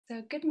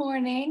So good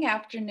morning,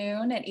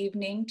 afternoon, and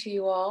evening to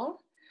you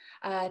all.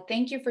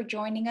 Thank you for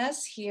joining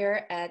us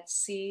here at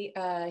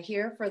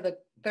here for the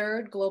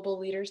third Global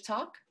Leaders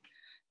Talk.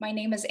 My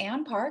name is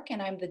Ann Park,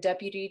 and I'm the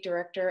Deputy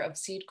Director of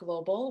Ceed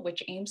Global,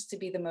 which aims to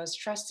be the most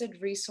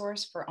trusted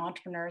resource for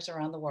entrepreneurs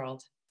around the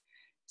world.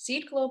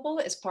 Ceed Global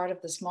is part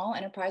of the Small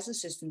Enterprise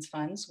Assistance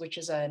Funds, which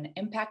is an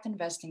impact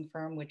investing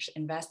firm which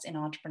invests in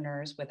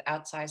entrepreneurs with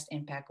outsized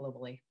impact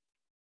globally.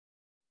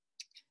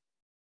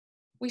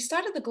 We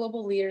started the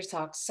Global Leaders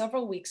Talk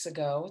several weeks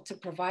ago to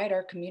provide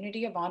our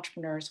community of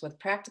entrepreneurs with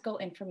practical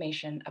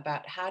information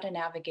about how to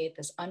navigate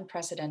this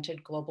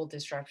unprecedented global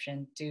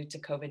disruption due to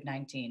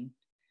COVID-19.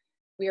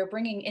 We are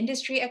bringing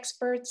industry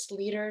experts,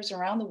 leaders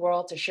around the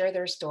world to share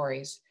their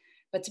stories.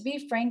 But to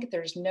be frank,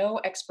 there's no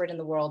expert in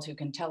the world who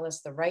can tell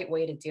us the right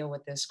way to deal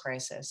with this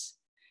crisis.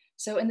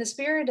 So in the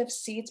spirit of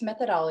Ceed's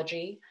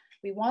methodology,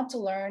 we want to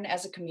learn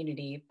as a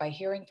community by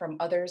hearing from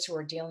others who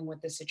are dealing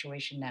with this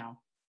situation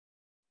now.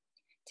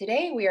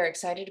 Today, we are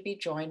excited to be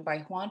joined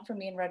by Juan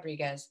Fermín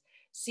Rodríguez,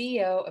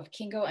 CEO of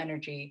Kingo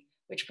Energy,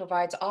 which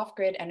provides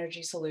off-grid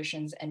energy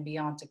solutions and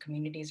beyond to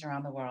communities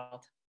around the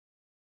world.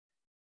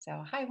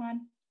 So, hi,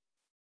 Juan.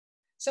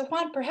 So,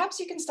 Juan, perhaps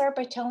you can start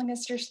by telling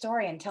us your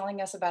story and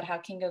telling us about how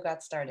Kingo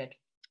got started.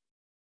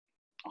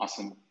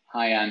 Awesome.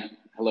 Hi, Ann.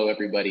 Hello,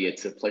 everybody.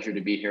 It's a pleasure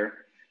to be here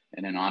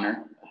and an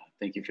honor.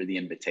 Thank you for the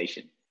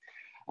invitation.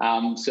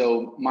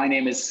 So my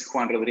name is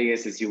Juan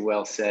Rodríguez, as you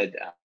well said.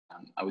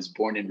 I was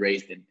born and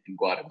raised in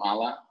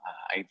Guatemala.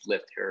 I've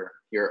lived here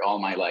all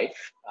my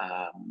life.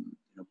 I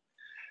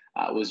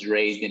was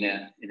raised in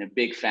a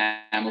big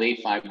family,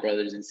 5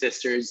 brothers and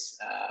sisters,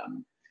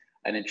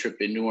 an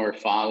entrepreneur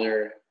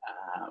father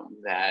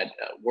that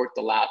worked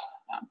a lot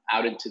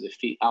out in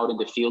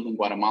the field in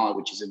Guatemala,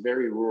 which is a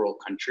very rural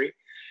country.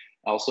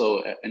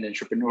 Also an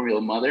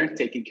entrepreneurial mother,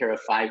 taking care of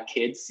 5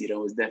 kids.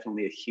 Was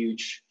definitely a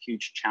huge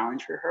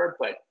challenge for her,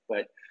 but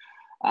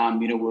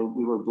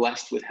we were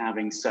blessed with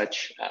having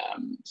such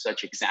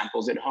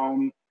examples at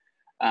home,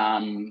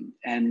 and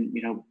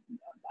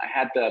I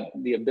had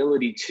the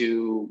ability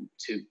to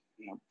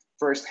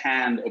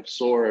firsthand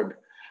absorb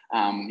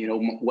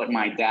what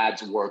my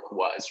dad's work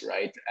was,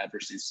 right, ever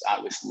since I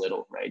was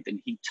little, right.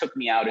 And he took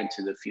me out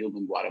into the field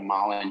in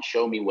Guatemala and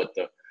showed me what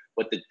the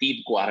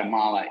deep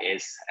Guatemala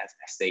is,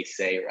 as they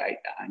say, right.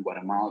 In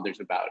Guatemala,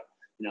 there's about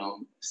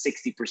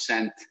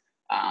 60%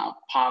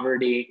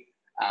 poverty.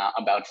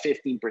 About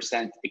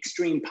 15%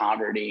 extreme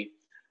poverty.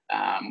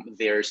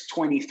 There's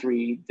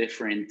 23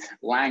 different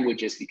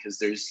languages because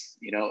there's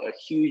a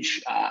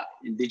huge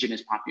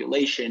indigenous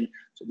population.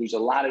 So there's a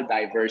lot of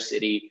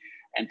diversity,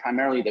 and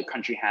primarily the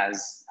country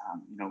has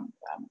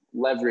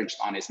leveraged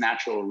on its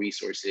natural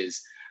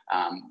resources,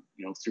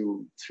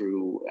 through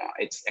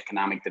its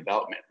economic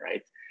development,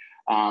 right?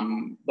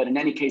 But in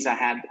any case, I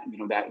had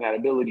that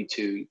ability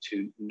to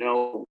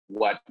know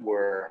what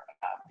were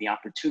the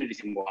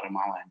opportunities in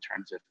Guatemala in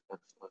terms of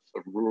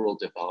rural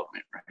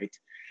development, right?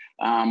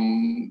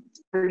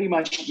 Pretty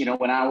much,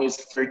 when I was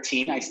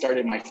 13, I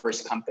started my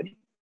first company.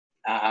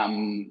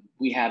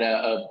 We had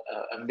a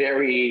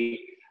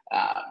very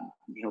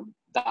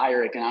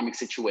dire economic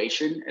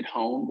situation at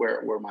home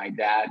where my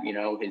dad,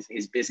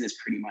 his business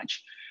pretty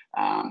much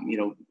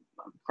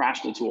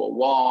crashed into a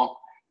wall.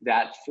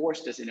 That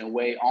forced us in a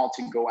way all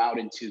to go out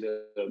into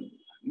the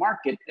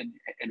market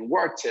and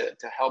work to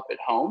help at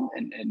home.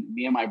 And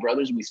me and my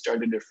brothers, we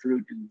started a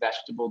fruit and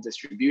vegetable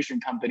distribution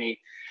company.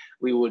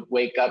 We would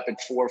wake up at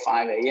 4 or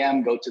 5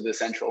 a.m., go to the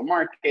central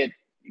market,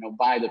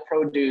 buy the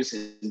produce,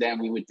 and then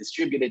we would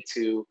distribute it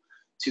to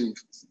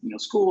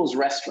schools,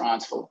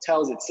 restaurants,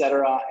 hotels,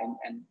 etc.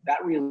 And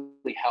that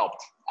really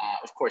helped.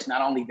 Of course,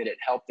 not only did it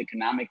help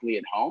economically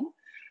at home,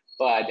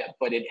 but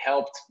it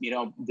helped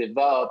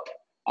develop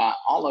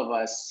all of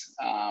us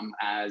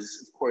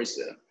as, of course,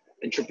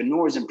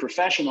 entrepreneurs and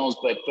professionals,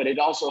 but it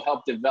also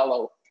helped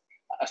develop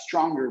a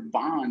stronger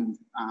bond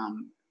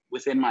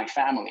within my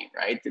family,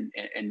 right?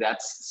 And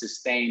that's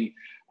sustained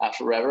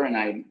forever. And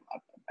I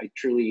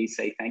truly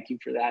say thank you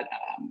for that.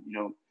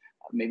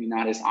 Maybe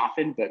not as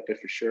often, but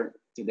for sure,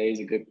 today is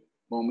a good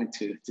moment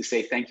to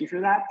say thank you for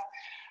that.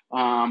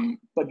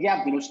 But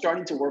yeah,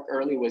 starting to work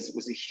early was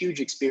a huge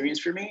experience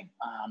for me.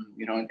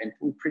 And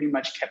we pretty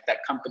much kept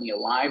that company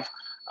alive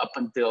up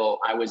until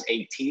I was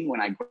 18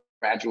 when I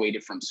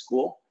graduated from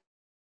school.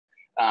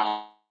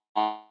 At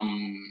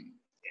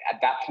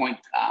that point,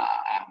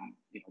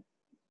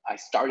 I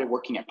started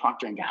working at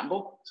Procter &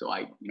 Gamble. So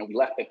we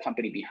left the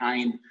company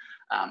behind.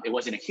 It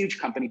wasn't a huge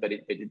company, but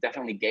it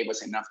definitely gave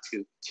us enough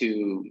to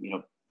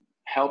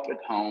help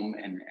at home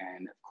and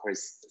of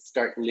course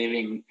start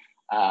living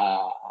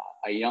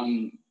a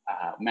young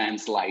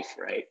man's life,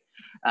 right?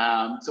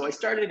 So I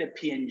started at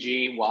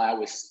P&G while I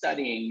was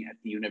studying at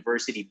the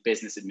University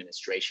Business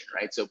Administration,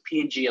 right? So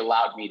P&G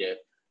allowed me to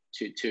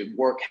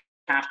work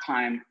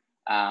half-time.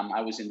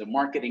 I was in the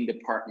marketing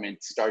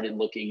department, started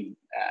looking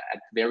at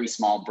very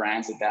small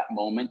brands at that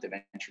moment.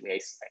 Eventually, I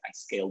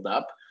scaled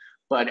up.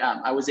 But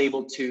I was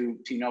able to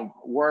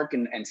work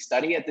and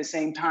study at the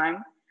same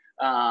time.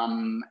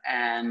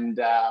 That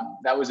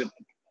was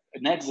a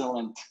an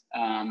excellent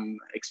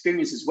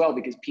experience as well,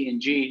 because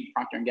P&G,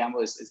 Procter &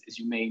 Gamble, as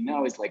you may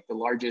know, is like the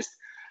largest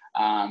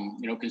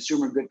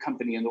consumer good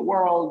company in the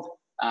world.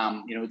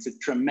 It's a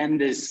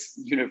tremendous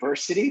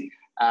university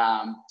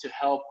to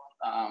help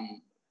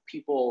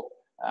people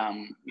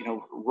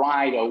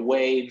ride a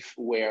wave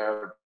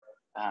where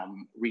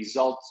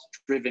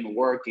results-driven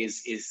work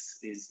is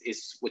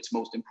what's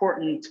most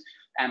important,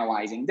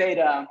 analyzing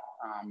data,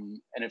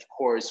 and of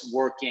course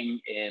working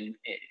in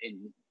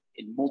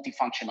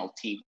multifunctional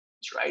teams,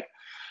 right?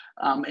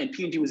 And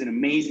P&G was an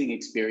amazing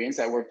experience.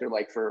 I worked there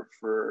like for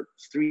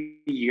 3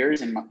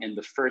 years in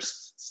the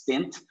first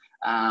stint.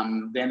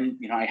 Then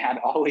I had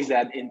always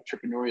that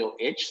entrepreneurial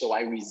itch, so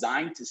I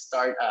resigned to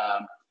start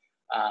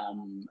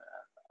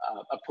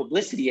a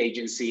publicity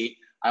agency.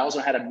 I also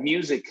had a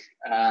music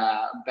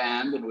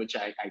band in which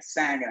I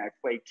sang and I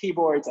played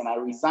keyboards, and I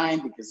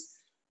resigned because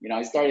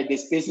I started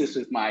this business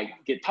with my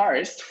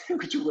guitarist,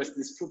 which was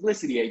this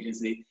publicity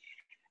agency.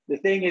 The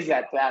thing is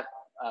that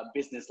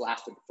business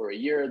lasted for a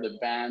year. The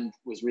band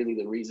was really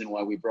the reason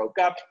why we broke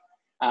up.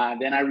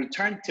 Then I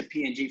returned to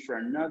P&G for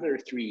another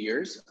 3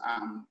 years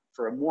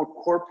for a more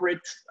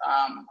corporate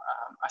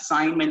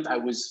assignment. I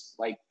was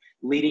like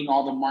leading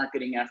all the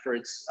marketing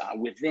efforts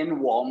within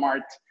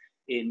Walmart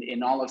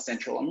in all of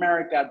Central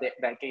America.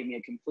 That gave me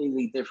a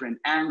completely different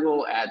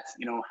angle at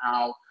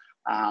how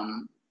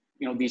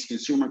these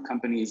consumer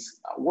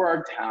companies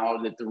worked, how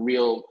that the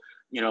real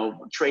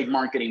trade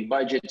marketing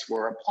budgets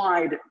were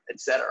applied,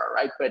 etc.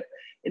 Right? But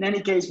in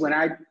any case, when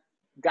I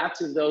got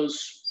to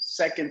those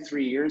second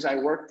 3 years I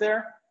worked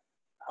there,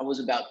 I was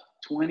about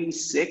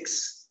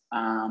 26,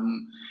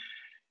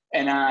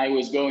 and I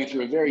was going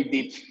through a very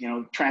deep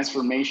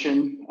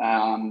transformation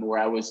where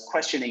I was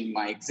questioning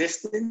my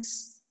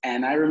existence.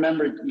 And I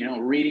remember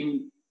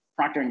reading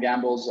Procter &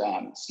 Gamble's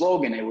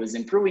slogan. It was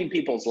improving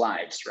people's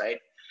lives, right?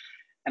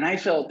 And I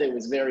felt it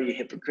was very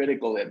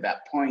hypocritical at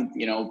that point,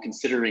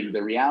 considering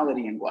the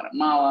reality in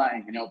Guatemala,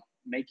 and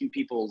making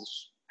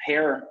people's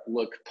hair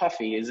look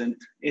puffy isn't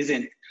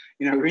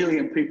really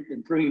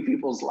improving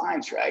people's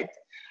lives, right?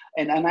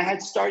 And I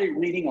had started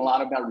reading a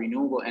lot about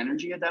renewable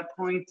energy at that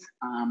point,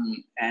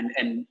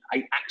 and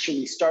I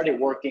actually started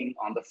working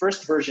on the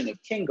first version of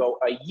Kingo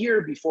a year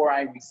before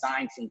I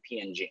resigned from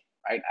P&G.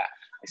 Right?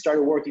 I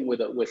started working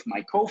with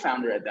my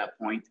co-founder at that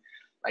point.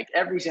 Like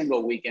every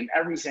single weekend,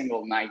 every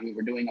single night, we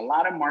were doing a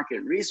lot of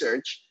market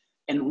research,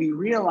 and we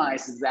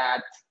realized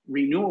that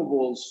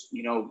renewables,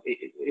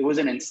 it was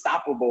an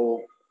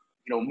unstoppable,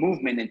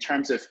 movement in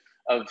terms of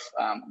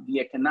the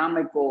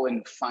economical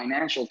and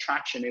financial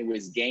traction it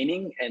was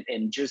gaining,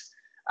 and just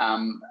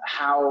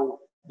how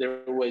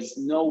there was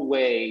no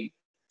way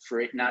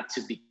for it not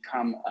to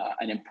become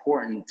an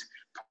important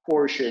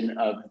portion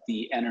of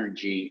the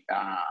energy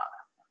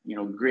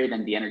grid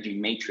and the energy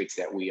matrix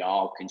that we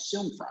all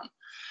consume from.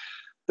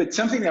 But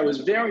something that was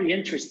very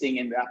interesting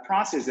in that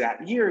process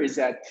that year is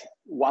that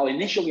while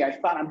initially I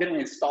thought I'm going to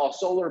install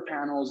solar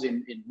panels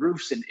in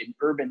roofs in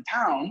urban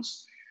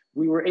towns,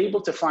 we were able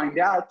to find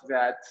out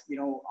that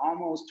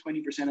almost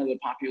 20% of the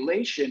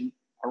population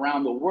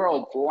around the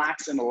world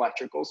lacks an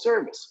electrical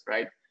service,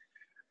 right?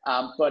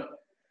 But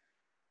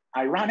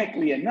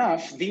ironically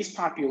enough, these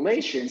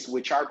populations,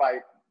 which are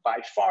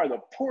by far the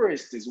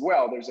poorest as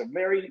well, there's a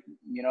very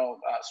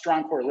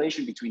strong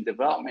correlation between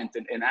development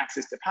and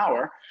access to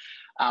power.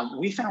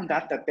 We found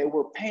out that they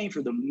were paying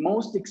for the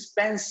most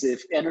expensive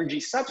energy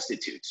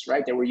substitutes,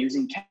 right? They were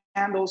using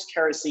candles,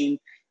 kerosene,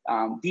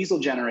 diesel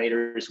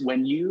generators.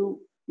 When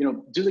you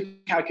do the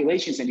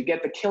calculations and you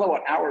get the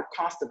kilowatt hour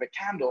cost of a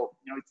candle,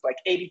 it's like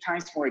 80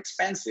 times more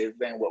expensive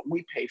than what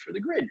we pay for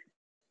the grid.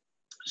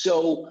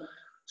 So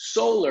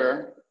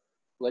solar,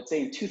 let's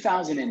say in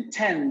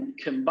 2010,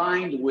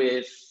 combined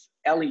with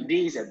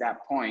LEDs at that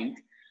point,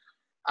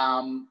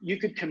 you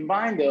could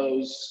combine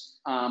those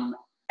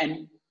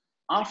and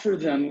offer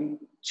them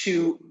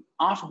to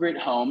off-grid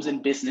homes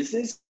and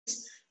businesses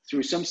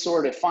through some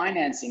sort of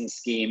financing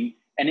scheme,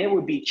 and it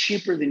would be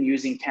cheaper than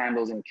using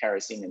candles and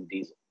kerosene and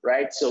diesel,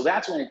 right? So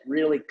that's when it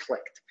really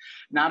clicked.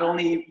 Not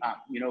only,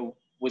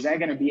 was I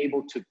going to be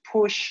able to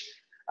push,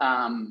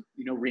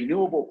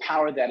 renewable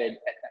power that at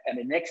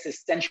an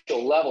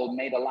existential level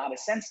made a lot of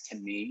sense to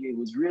me. It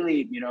was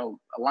really,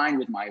 aligned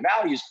with my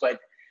values, but,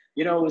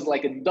 it was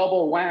like a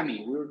double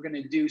whammy. We were going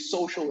to do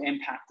social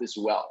impact as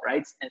well,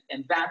 right?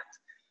 And that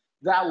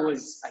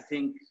was, I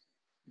think,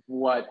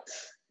 what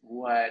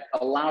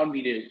allowed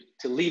me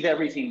to leave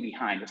everything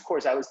behind. Of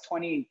course, I was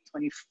 20,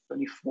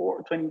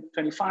 24, 20,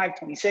 25,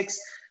 26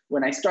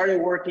 when I started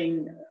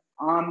working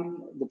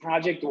on the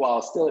project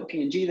while still at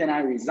P&G. Then I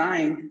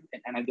resigned,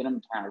 and I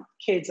didn't have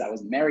kids. I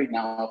was married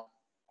now.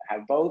 I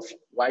have both,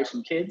 wife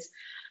and kids.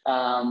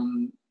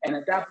 And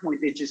at that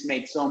point, it just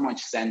made so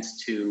much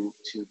sense to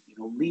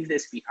leave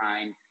this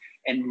behind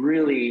and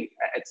really,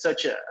 at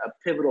such a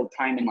pivotal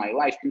time in my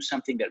life, do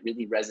something that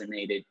really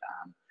resonated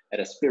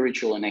at a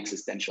spiritual and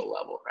existential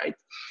level, right?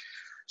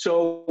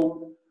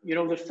 So,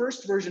 the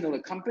first version of the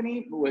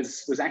company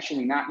was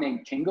actually not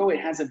named Kingo. It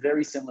has a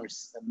very similar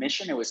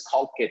mission. It was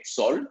called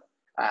Quetzal.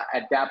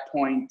 At that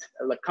point,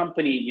 the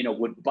company, you know,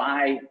 would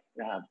buy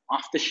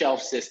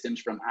off-the-shelf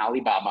systems from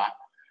Alibaba,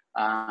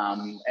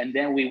 and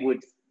then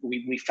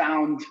we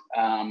found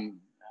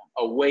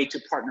a way to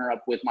partner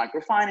up with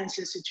microfinance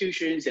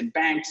institutions and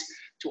banks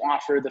to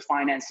offer the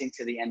financing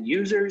to the end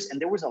users. And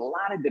there was a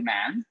lot of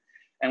demand,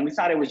 and we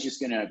thought it was just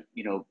gonna,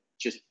 you know,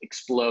 just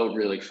explode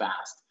really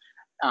fast.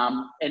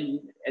 And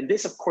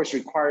this, of course,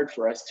 required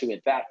for us to,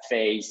 at that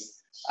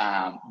phase,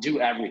 do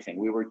everything.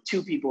 We were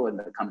 2 people in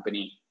the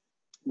company.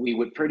 We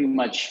would pretty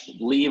much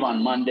leave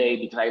on Monday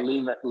because I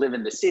live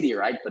in the city,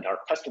 right? But our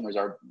customers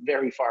are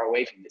very far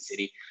away from the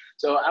city.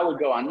 So I would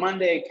go on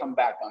Monday, come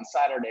back on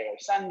Saturday or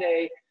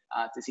Sunday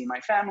to see my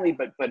family.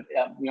 But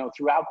you know,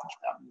 throughout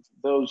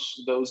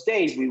those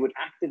days, we would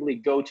actively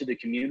go to the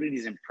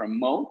communities and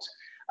promote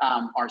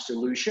our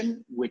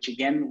solution, which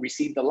again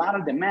received a lot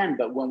of demand.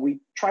 But when we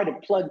tried to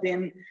plug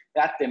in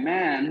that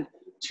demand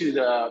to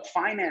the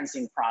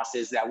financing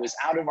process that was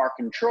out of our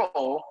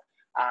control,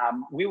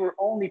 we were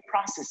only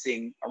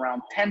processing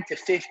around 10 to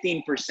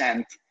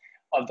 15%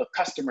 of the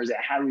customers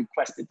that had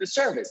requested the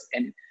service.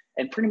 And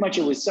pretty much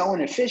it was so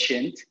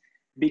inefficient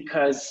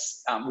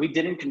because we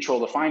didn't control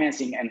the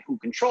financing, and who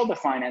controlled the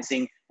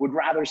financing would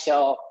rather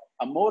sell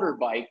a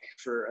motorbike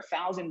for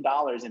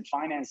 $1,000 and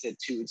finance it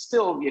to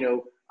still,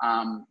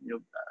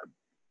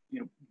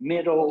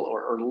 middle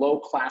or low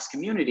class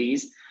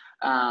communities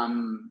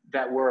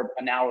that were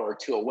an hour or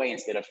 2 away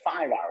instead of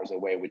 5 hours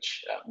away,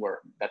 which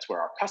that's where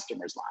our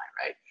customers lie,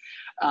 right?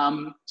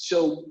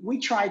 So we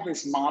tried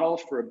this model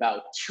for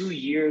about 2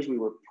 years. We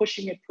were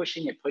pushing it,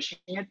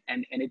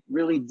 and it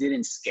really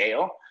didn't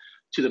scale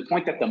to the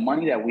point that the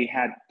money that we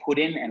had put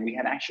in, and we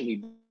had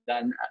actually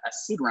done a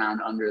seed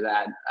round under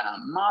that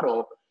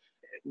model,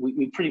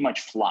 we pretty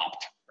much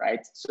flopped, right?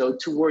 So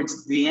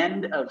towards the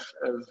end of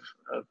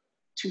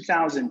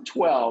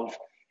 2012,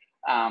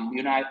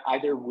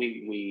 either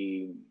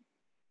we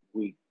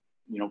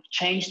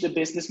changed the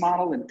business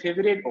model and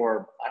pivoted,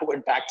 or I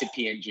went back to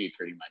PNG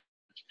pretty much.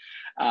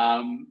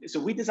 So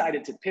we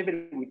decided to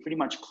pivot. We pretty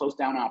much closed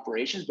down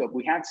operations, but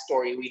we had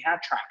story, we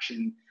had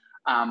traction,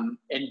 and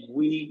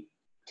we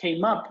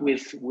came up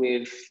with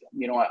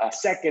a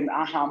second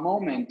aha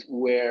moment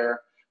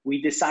where we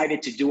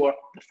decided to do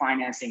the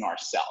financing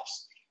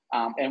ourselves.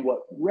 And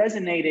what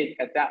resonated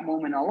at that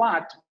moment a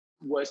lot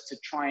was to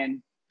try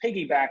and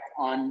piggyback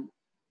on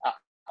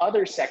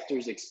other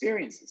sectors'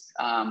 experiences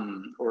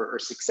or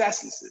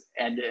successes.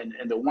 And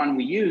the one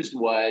we used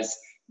was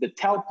the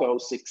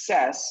telco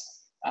success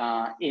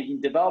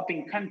in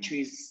developing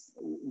countries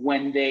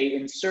when they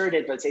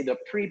inserted, let's say, the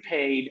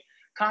prepaid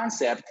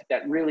concept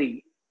that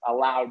really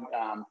allowed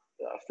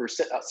for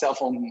cell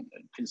phone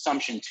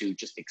consumption to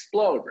just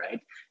explode, right?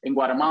 In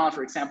Guatemala,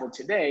 for example,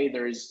 today,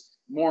 there's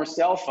more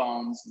cell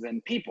phones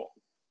than people.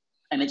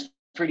 And it's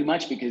pretty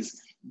much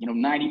because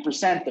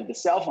 90% of the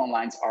cell phone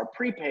lines are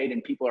prepaid,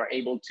 and people are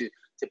able to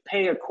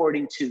pay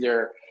according to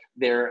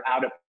their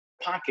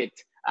out-of-pocket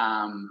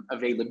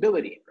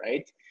availability,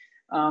 right?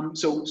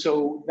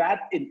 So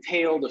that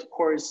entailed, of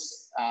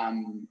course, a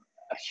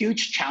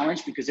huge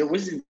challenge because there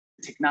wasn't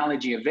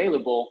technology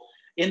available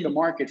in the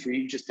market for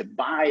you just to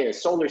buy a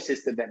solar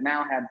system that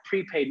now had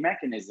prepaid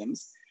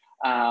mechanisms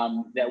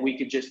that we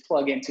could just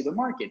plug into the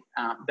market.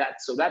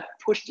 So that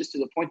pushed us to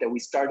the point that we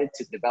started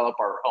to develop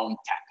our own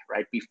tech,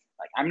 right?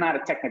 I'm not a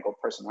technical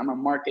person. I'm a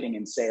marketing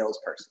and sales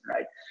person,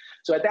 right?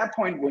 So at that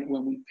point,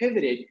 when we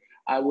pivoted,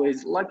 I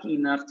was lucky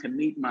enough to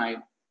meet my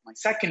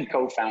second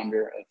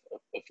co-founder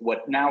of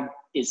what now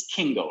is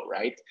Kingo,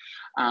 right?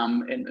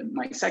 And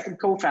my second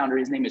co-founder,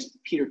 his name is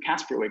Peter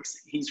Kasperwick.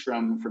 He's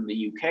from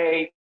the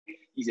UK.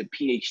 He's a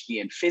PhD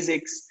in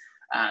physics.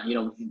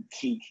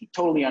 He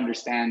totally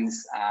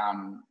understands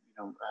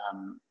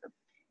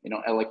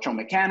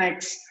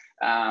electromechanics.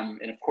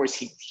 And of course,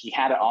 he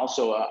had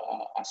also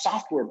a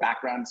software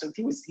background. So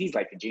he's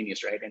like a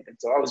genius, right? And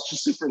so I was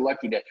just super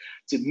lucky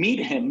to meet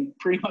him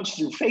pretty much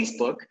through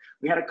Facebook.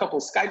 We had a couple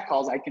Skype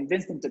calls. I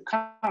convinced him to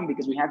come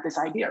because we had this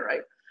idea,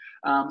 right?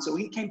 So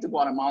he came to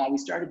Guatemala. We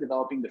started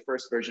developing the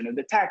first version of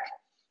the tech.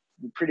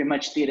 We pretty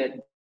much did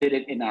it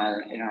in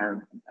our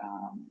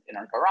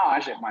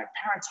garage at my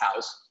parents'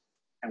 house,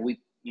 and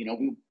we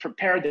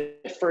prepared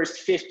the first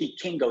 50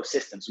 Kingo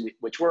systems,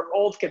 which were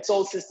old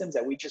Quetzal systems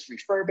that we just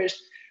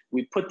refurbished.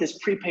 We put this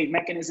prepaid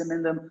mechanism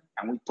in them,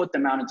 and we put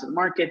them out into the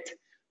market.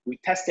 We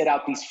tested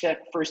out these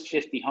first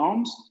 50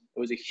 homes. It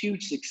was a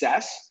huge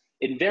success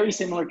in very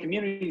similar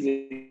communities,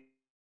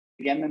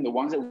 again, than the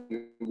ones that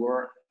we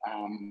were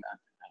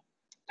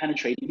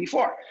penetrating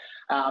before.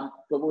 But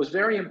what was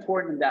very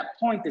important at that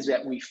point is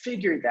that we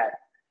figured that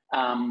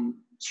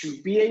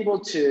to be able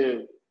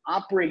to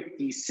operate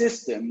these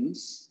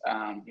systems,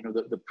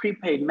 the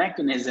prepaid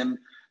mechanism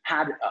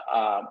had,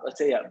 let's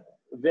say, a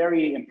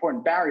very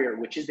important barrier,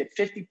 which is that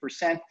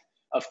 50%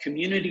 of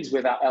communities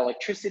without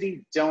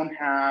electricity don't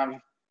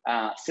have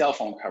cell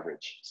phone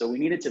coverage. So we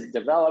needed to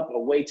develop a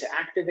way to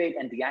activate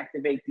and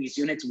deactivate these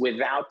units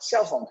without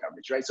cell phone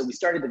coverage, right? So we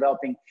started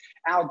developing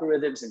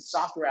algorithms and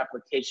software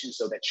applications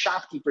so that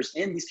shopkeepers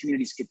in these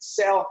communities could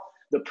sell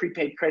the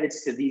prepaid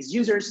credits to these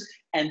users.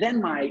 And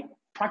then my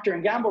Procter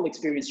 & Gamble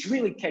experience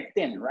really kicked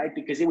in, right?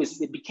 Because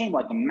it became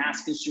like a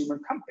mass consumer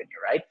company,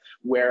 right?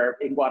 Where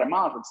in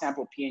Guatemala, for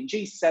example,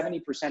 P&G,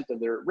 70% of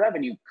their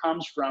revenue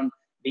comes from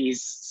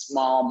these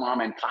small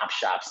mom and pop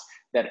shops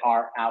that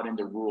are out in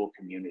the rural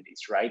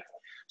communities, right?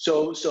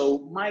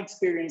 So my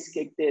experience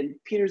kicked in,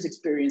 Peter's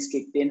experience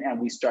kicked in, and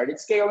we started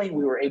scaling.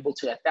 We were able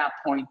to, at that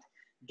point,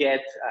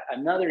 get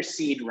another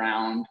seed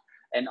round.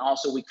 And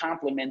also we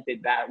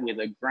complemented that with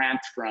a grant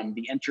from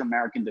the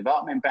Inter-American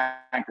Development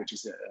Bank, which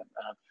is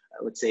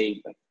let's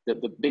say the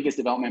biggest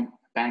development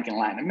bank in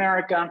Latin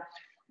America.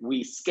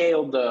 We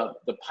scaled the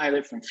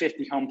pilot from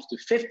 50 homes to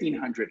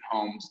 1,500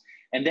 homes.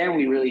 And then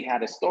we really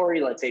had a story,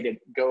 let's say, to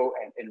go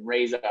and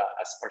raise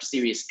our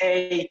Series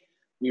A.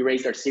 We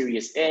raised our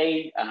Series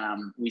A.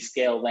 We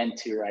scaled then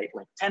to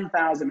like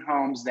 10,000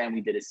 homes. Then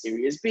we did a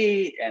Series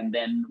B. And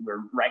then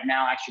we're right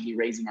now actually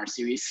raising our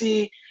Series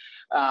C.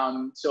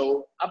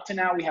 So up to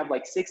now, we have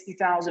like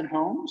 60,000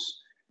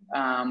 homes.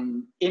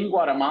 In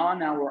Guatemala,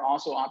 now we're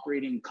also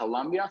operating in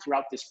Colombia.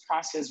 Throughout this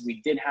process,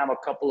 we did have a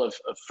couple of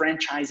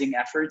franchising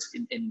efforts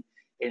in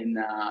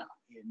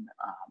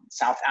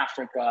South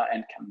Africa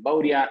and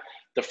Cambodia.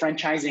 The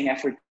franchising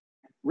effort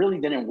really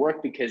didn't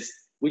work because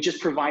we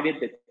just provided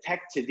the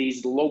tech to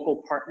these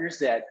local partners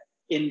that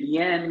in the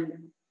end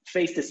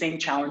faced the same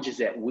challenges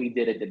that we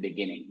did at the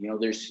beginning. You know,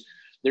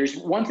 there's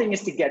one thing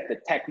is to get the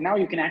tech. Now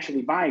you can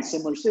actually buy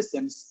similar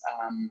systems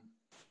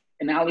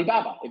in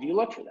Alibaba if you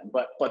look for them.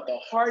 But the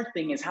hard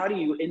thing is, how do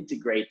you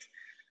integrate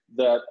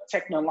the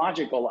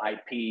technological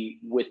IP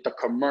with the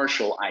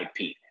commercial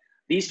IP?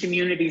 These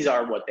communities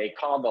are what they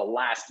call the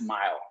last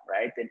mile,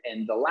 right?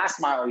 And the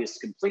last mile is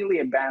completely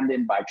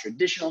abandoned by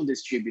traditional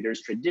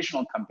distributors,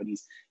 traditional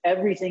companies.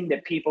 Everything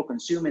that people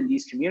consume in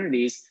these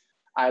communities,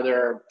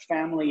 either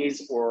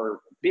families or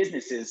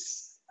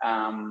businesses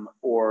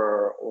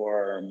or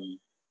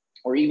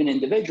even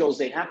individuals,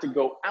 they have to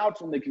go out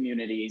from the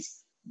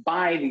communities,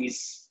 buy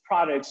these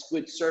products,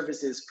 goods,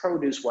 services,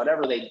 produce,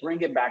 whatever, they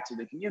bring it back to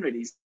the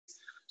communities.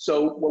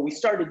 So what we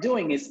started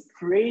doing is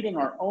creating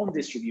our own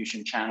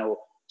distribution channel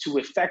to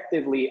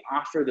effectively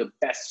offer the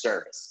best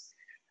service.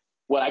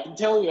 What I can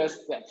tell you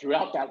is that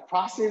throughout that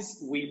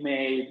process, we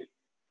made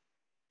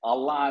a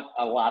lot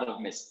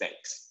of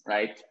mistakes,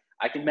 right?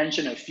 I can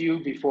mention a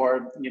few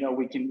before, you know,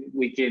 we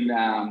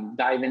can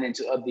dive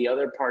into the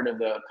other part of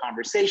the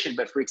conversation.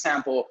 But for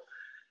example,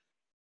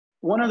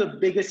 one of the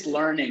biggest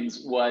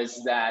learnings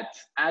was that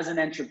as an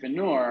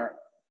entrepreneur,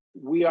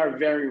 we are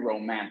very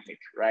romantic,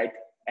 right?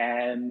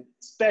 And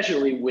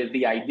especially with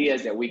the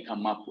ideas that we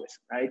come up with,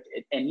 right?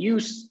 And you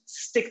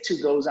stick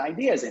to those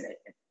ideas in it.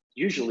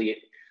 Usually,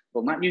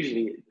 well, not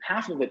usually,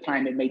 half of the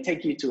time it may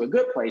take you to a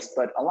good place,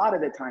 but a lot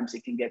of the times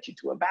it can get you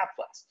to a bad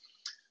place.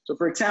 So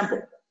for example,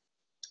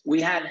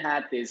 we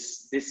had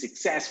this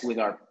success with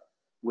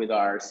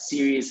our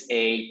Series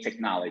A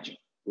technology,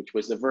 which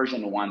was the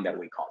version 1 that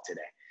we call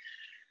today.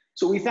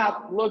 So we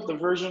thought, look, the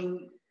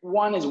version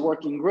 1 is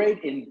working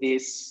great in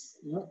this,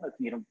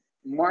 you know,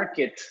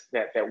 market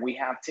that we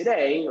have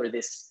today, or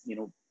this, you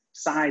know,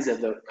 size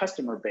of the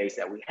customer base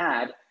that we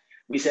had.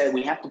 We said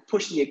we have to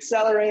push the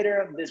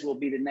accelerator. This will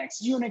be the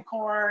next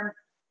unicorn.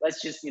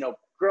 Let's just, you know,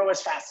 grow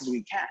as fast as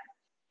we can.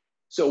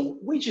 So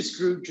we just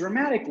grew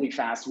dramatically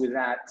fast with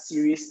that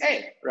Series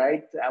A,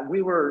 right?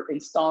 We were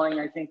installing,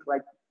 I think,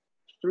 like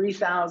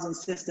 3,000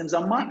 systems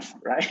a month,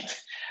 right?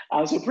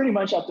 So pretty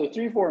much after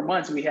 3-4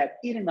 months, we had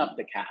eaten up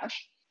the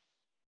cash,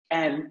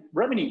 and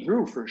revenue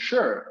grew for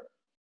sure.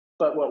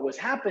 But what was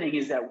happening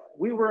is that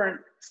we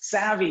weren't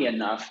savvy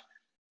enough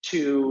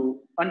to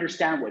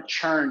understand what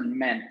churn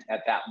meant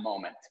at that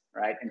moment,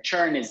 right? And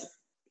churn is a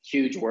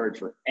huge word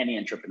for any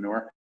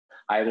entrepreneur,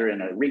 either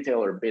in a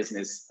retail or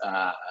business,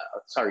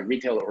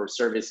 retail or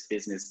service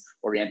business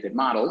oriented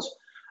models.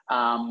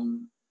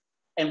 And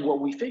what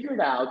we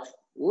figured out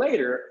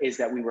later is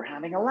that we were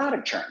having a lot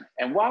of churn.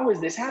 And why was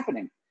this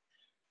happening?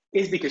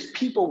 Is because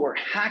people were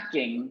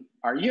hacking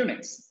our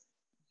units.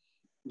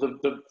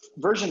 The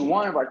version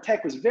 1 of our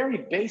tech was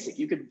very basic.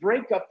 You could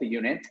break up the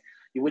unit,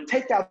 you would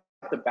take out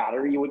the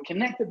battery, you would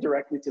connect it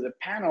directly to the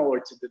panel or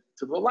to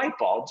the light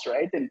bulbs,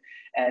 right?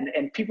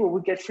 And people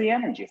would get free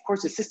energy. Of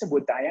course, the system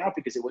would die out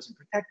because it wasn't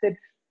protected,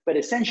 but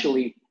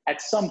essentially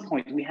at some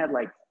point we had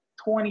like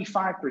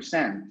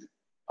 25%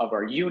 of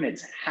our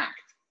units hacked.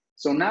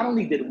 So not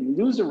only did we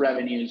lose the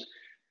revenues,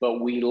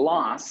 but we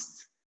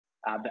lost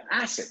the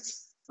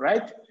assets,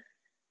 right?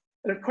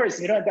 And of course,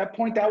 you know, at that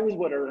point, that was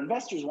what our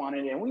investors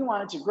wanted, and we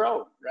wanted to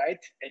grow, right?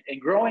 And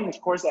growing, of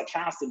course, that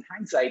fast in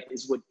hindsight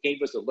is what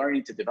gave us the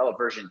learning to develop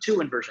version 2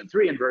 and version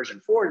 3 and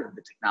version 4 of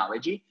the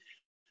technology.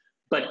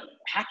 But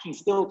hacking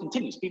still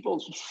continues.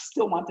 People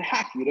still want to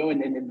hack, you know,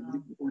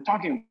 and we're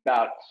talking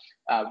about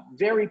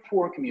very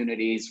poor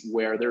communities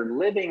where they're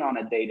living on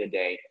a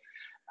day-to-day.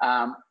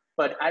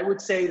 But I would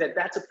say that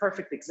that's a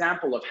perfect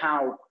example of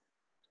how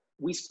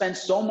we spend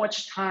so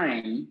much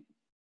time,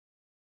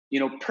 you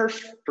know,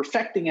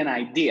 perfecting an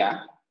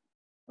idea,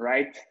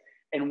 right?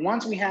 And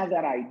once we have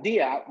that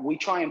idea, we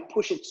try and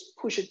push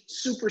it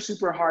super,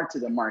 super hard to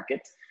the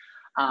market.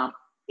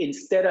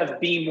 instead of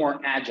being more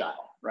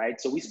agile, right?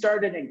 So we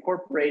started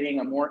incorporating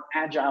a more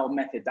agile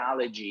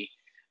methodology,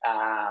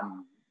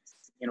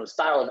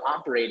 style of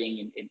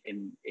operating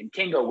in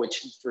Kingo,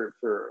 which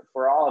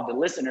for all of the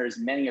listeners,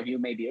 many of you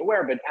may be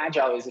aware, but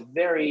agile is a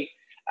very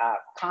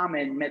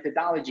common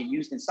methodology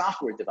used in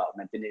software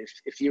development. And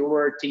if you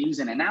were to use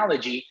an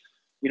analogy,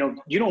 you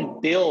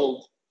don't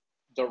build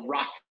the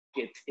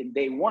rocket in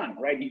day one,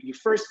 right? You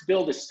first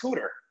build a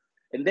scooter.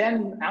 And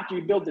then after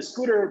you build the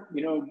scooter,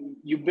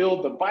 you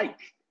build the bike,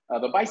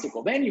 the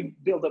bicycle. Then you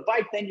build a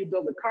bike, then you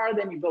build a car,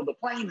 then you build a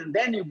plane, and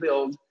then you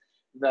build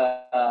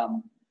the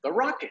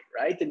rocket,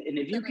 right? And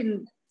if you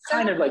can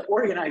kind of like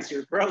organize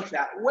your growth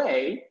that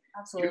way,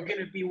 absolutely, you're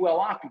going to be well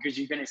off, because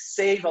you're going to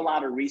save a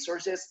lot of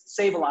resources,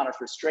 save a lot of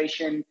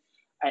frustration,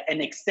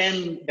 and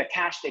extend the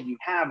cash that you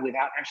have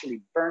without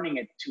actually burning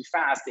it too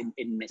fast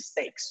in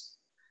mistakes.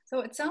 So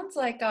it sounds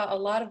like a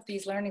lot of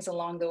these learnings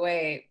along the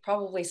way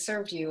probably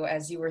served you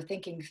as you were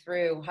thinking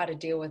through how to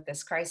deal with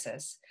this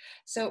crisis.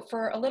 So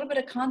for a little bit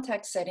of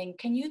context setting,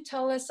 can you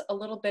tell us a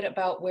little bit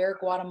about where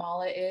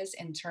Guatemala is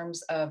in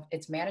terms of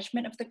its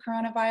management of the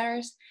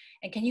coronavirus?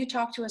 And can you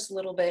talk to us a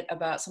little bit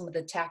about some of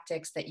the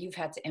tactics that you've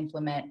had to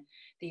implement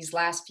these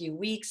last few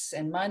weeks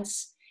and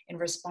months in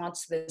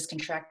response to this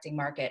contracting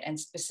market, and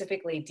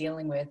specifically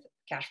dealing with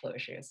cash flow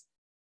issues?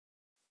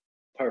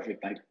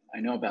 Perfect. I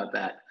know about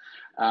that.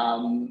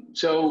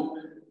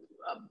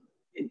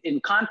 In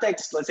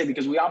context, let's say,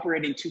 because we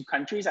operate in two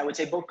countries, I would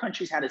say both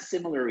countries had a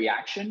similar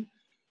reaction.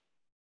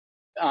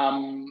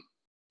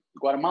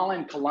 Guatemala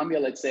and Colombia,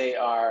 let's say,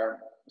 are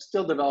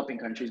still developing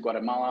countries.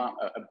 Guatemala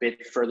a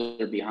bit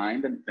further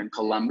behind than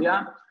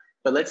Colombia.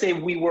 But let's say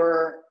we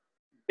were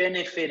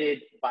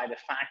benefited by the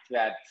fact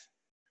that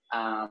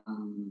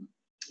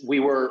we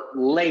were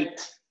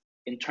late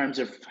in terms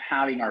of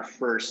having our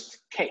first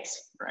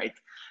case, right?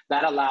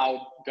 That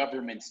allowed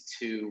governments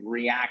to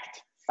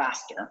react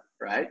faster,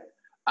 right?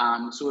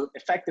 So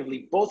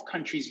effectively, both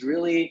countries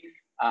really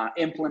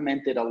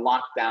implemented a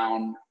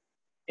lockdown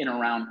in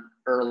around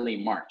early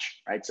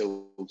March, right?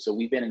 So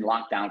we've been in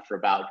lockdown for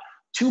about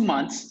 2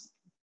 months,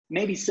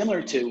 maybe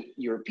similar to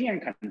European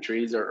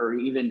countries or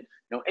even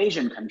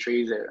Asian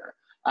countries.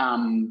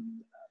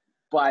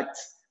 But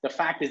the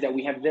fact is that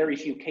we have very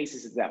few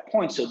cases at that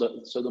point, so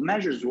the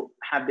measures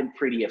have been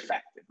pretty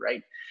effective,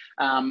 right?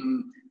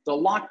 The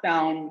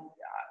lockdown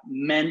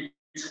meant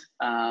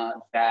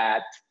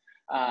that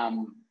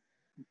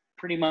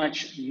pretty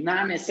much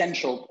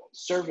non-essential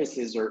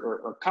services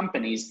or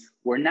companies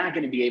were not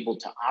going to be able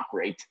to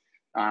operate.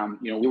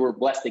 We were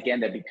blessed again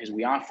that because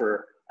we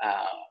offer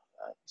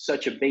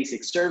such a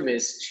basic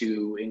service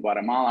in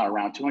Guatemala,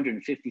 around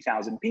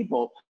 250,000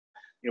 people,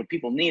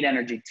 people need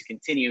energy to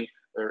continue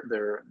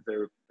their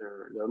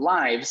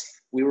lives.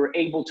 We were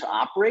able to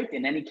operate.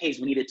 In any case,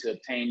 we needed to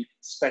obtain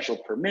special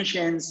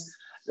permissions.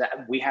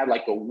 That we had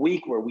like a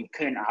week where we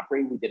couldn't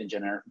operate. We didn't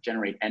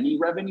generate any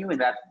revenue in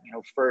that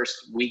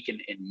first week in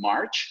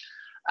March.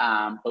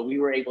 But we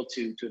were able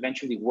to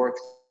eventually work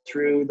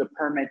through the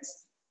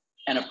permits.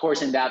 And of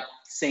course, in that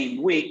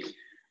same week,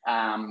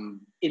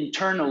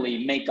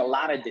 internally make a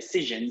lot of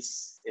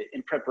decisions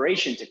in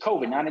preparation to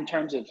COVID, not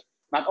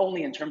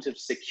only in terms of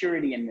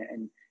security and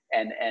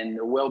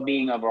the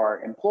well-being of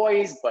our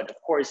employees, but of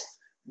course,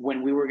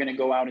 when we were going to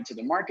go out into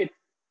the market,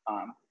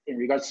 in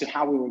regards to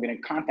how we were going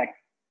to contact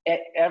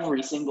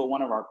every single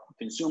one of our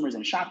consumers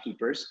and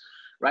shopkeepers,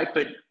 right?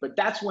 But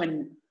that's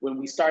when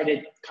we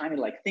started kind of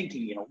like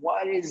thinking,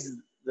 what is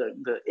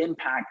the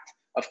impact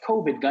of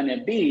COVID going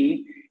to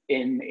be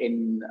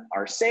in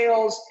our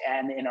sales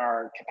and in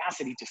our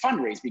capacity to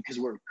fundraise, because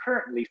we're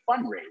currently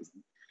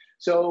fundraising.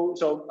 So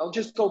I'll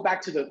just go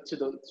back to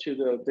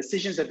the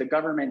decisions that the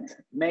government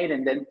made,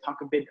 and then talk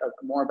a bit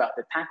more about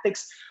the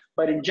tactics.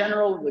 But in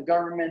general, the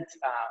government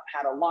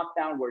had a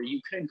lockdown where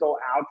you couldn't go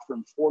out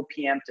from 4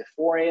 p.m. to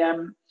 4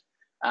 a.m.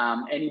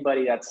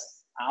 Anybody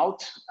that's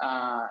out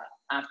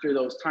after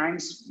those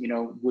times,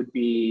 would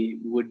be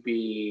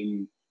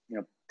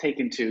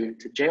taken to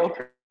jail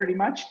pretty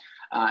much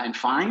and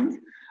fined.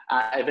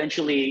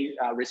 Eventually,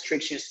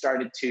 restrictions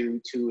started to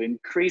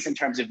increase in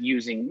terms of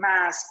using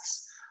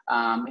masks.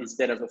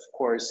 Instead of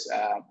course,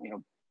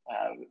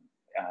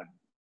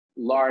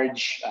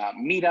 large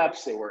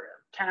meetups, they were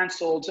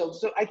canceled.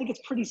 So I think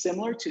it's pretty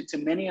similar to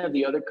many of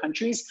the other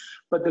countries,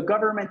 but the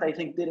government, I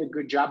think, did a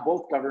good job,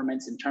 both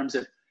governments, in terms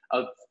of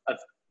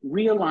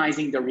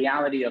realizing the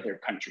reality of their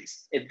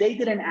countries. If they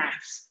didn't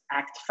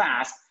act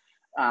fast,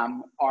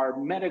 our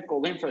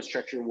medical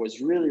infrastructure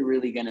was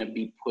really going to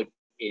be put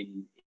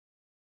in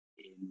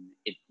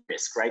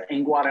risk, right?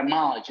 In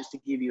Guatemala, just to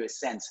give you a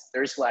sense,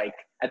 there's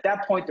at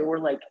that point, there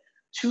were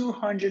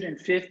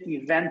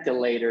 250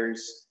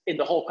 ventilators in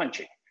the whole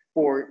country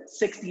for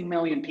 60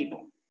 million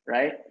people,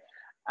 right?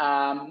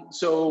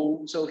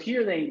 So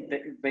here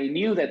they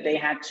knew that they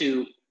had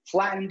to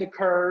flatten the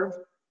curve,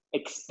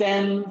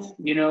 extend,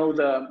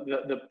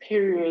 the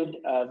period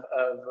of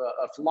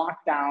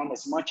lockdown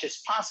as much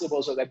as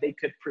possible, so that they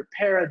could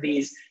prepare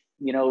these,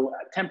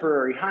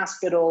 temporary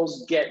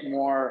hospitals, get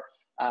more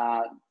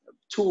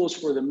tools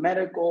for the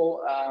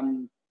medical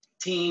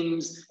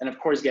teams, and of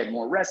course get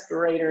more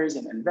respirators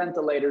and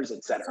ventilators,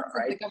 etc. Like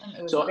right? the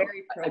government was So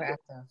very proactive.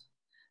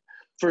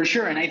 For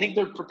sure, and I think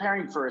they're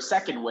preparing for a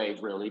second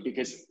wave, really,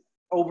 because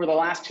over the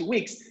last 2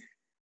 weeks,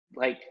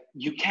 like,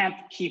 you can't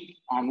keep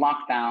on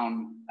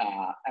lockdown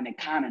an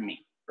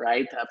economy,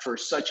 right, for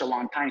such a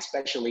long time,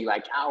 especially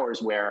like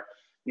ours, where,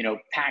 you know,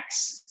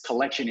 tax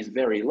collection is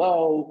very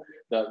low.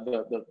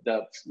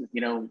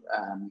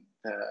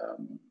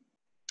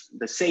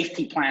 The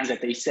safety plans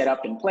that they set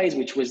up in place,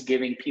 which was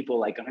giving people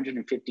like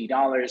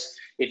 $150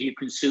 if you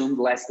consumed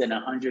less than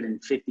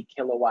 150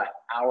 kilowatt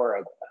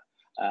hour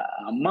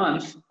a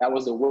month. That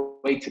was a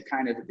way to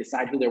kind of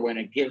decide who they were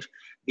going to give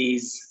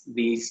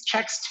these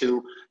checks to.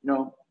 You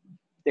know,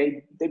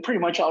 they pretty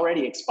much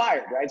already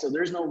expired, right? So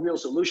there's no real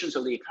solution.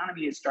 So the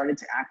economy has started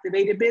to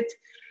activate a bit.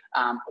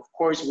 Of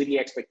course, with the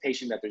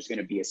expectation that there's going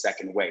to be a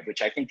second wave,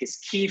 which I think is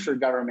key for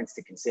governments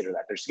to consider,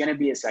 that there's going to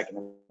be a second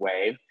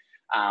wave,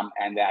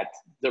 and that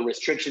the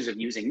restrictions of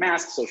using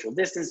masks, social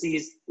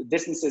distances,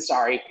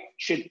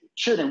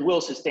 should and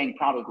will sustain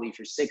probably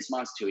for 6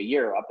 months to a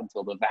year, up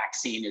until the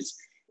vaccine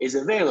is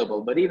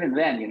available. But even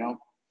then, you know,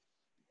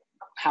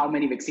 how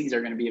many vaccines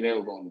are going to be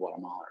available in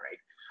Guatemala, right?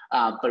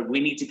 But we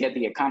need to get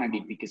the economy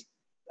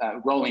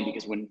rolling,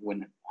 because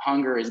when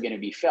hunger is going to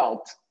be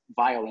felt,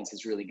 violence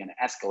is really going to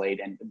escalate.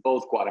 And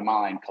both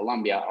Guatemala and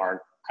Colombia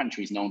are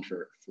countries known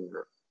for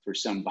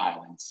some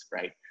violence,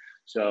 right?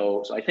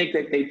 So I think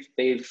that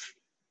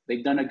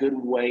they've done a good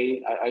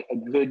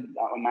good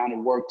amount of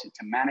work to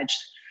manage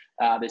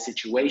the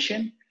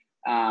situation.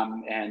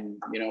 And,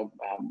 you know,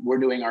 we're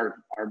doing our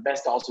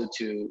best also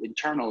to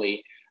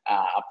internally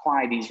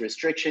apply these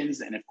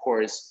restrictions, and of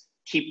course,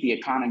 keep the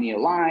economy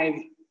alive,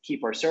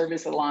 keep our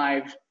service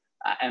alive.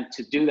 And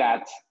to do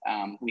that,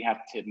 we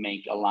have to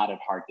make a lot of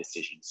hard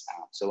decisions.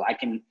 So I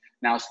can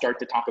now start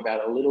to talk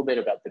about a little bit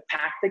about the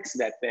tactics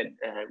that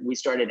we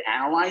started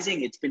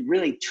analyzing. It's been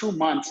really 2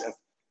 months of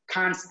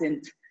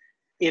constant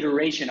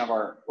iteration of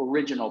our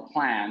original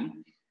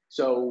plan.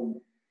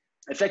 So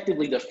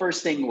effectively, the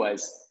first thing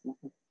was,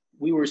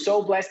 we were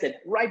so blessed that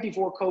right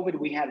before COVID,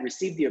 we had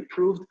received the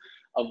approval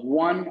of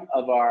one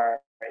of our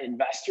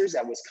investors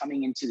that was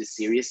coming into the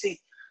Series C.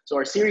 So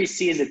our Series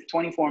C is a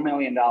 $24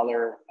 million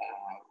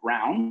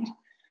round.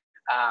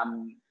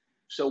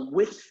 So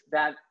with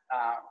that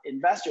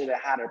investor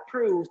that had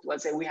approved,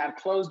 let's say we have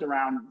closed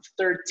around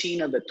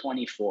 13 of the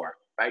 24,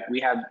 right? We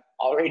have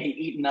already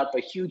eaten up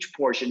a huge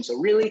portion. So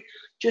really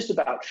just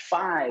about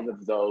 5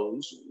 of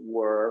those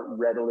were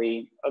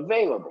readily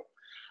available.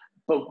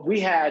 But we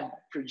had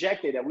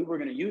projected that we were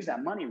going to use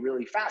that money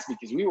really fast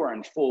because we were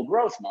in full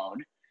growth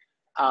mode.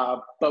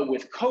 But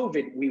with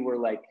COVID, we were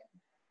like,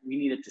 we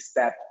needed to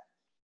step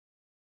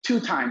 2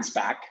 times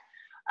back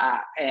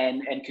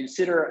and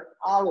consider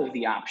all of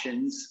the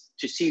options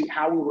to see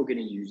how we were going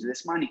to use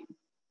this money.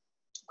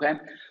 Okay,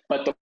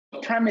 but the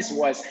premise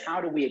was, how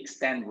do we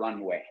extend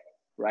runway,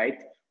 right,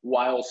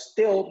 while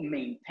still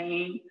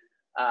maintain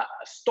a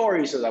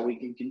story so that we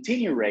can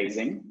continue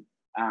raising,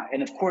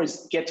 and of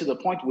course get to the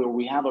point where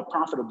we have a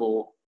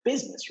profitable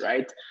business,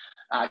 right?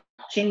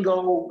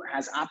 Kingo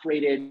has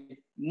operated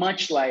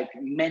much like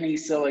many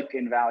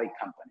Silicon Valley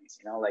companies,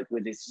 you know, like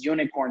with this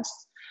unicorns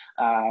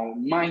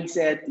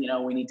mindset. You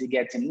know, we need to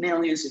get to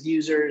millions of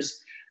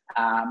users,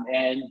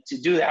 and to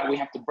do that, we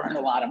have to burn a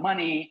lot of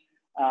money,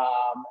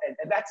 and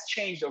that's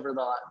changed over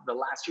the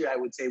last year, I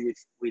would say,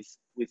 with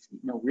you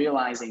know,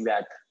 realizing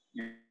that,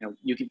 you know,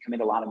 you can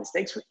commit a lot of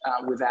mistakes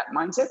with that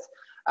mindset.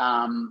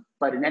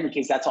 But in any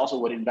case, that's also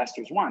what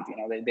investors want. You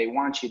know, they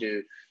want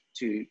you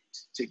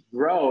to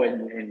grow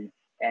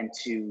and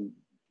to,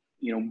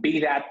 you know, be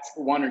that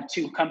 1 or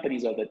 2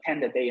 companies of the 10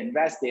 that they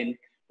invest in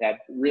that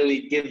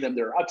really give them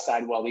their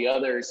upside, while the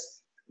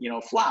others, you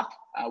know, flop,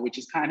 which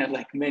is kind of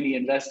like many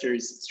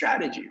investors'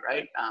 strategy,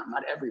 right?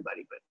 Not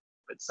everybody,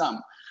 but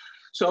some.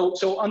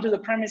 So under the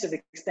premise of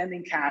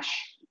extending cash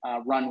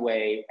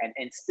runway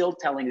and still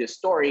telling this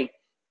story,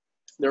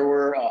 there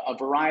were a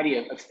variety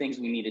of things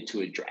we needed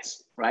to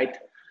address, right?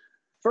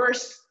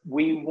 First,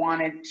 we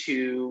wanted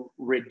to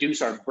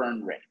reduce our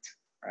burn rate,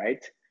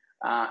 right?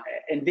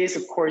 And this,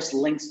 of course,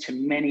 links to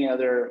many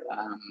other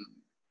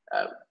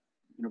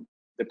you know,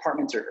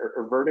 departments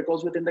or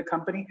verticals within the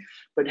company.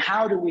 But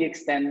how do we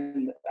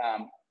extend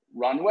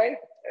runway,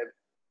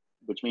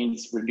 which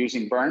means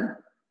reducing burn?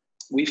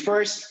 We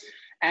first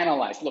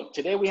analyzed, look,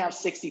 today we have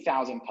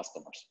 60,000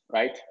 customers,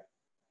 right?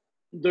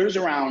 There's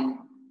around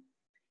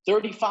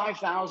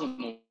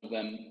 35,000 of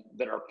them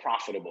that are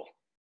profitable.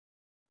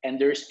 And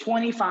there's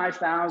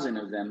 25,000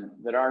 of them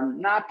that are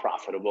not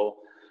profitable.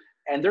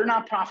 And they're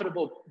not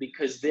profitable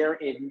because they're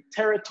in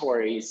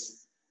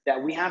territories that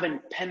we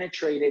haven't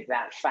penetrated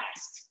that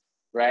fast,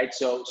 right?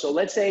 So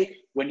let's say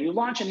when you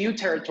launch a new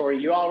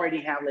territory, you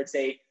already have, let's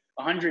say,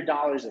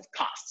 $100 of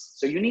costs.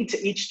 So you need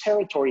to each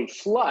territory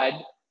flood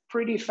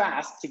pretty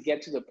fast to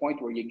get to the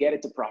point where you get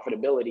it to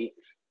profitability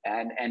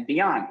and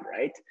beyond,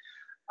 right?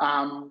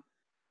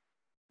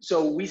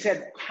 So we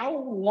said, how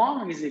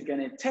long is it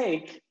going to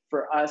take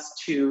for us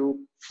to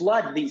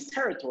flood these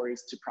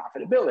territories to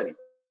profitability?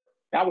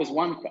 That was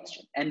one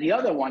question. And the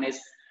other one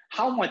is,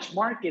 how much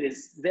market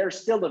is there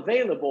still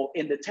available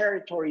in the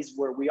territories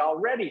where we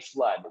already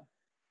flooded,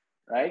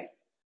 right?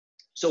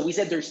 So we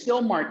said there's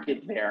still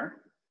market there,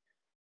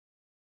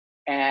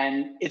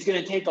 and it's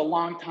going to take a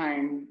long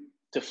time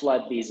to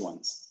flood these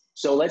ones.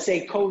 So let's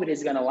say COVID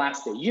is going to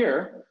last a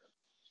year.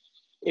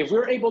 If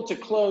we're able to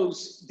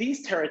close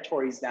these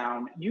territories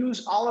down,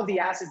 use all of the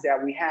assets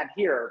that we had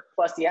here,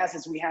 plus the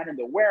assets we had in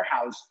the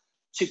warehouse,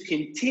 to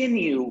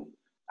continue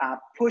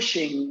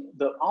pushing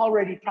the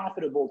already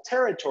profitable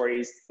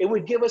territories, it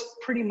would give us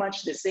pretty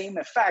much the same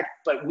effect,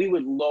 but we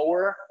would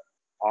lower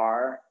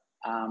our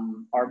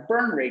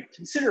burn rate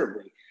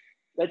considerably.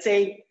 Let's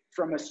say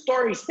from a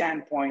story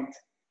standpoint,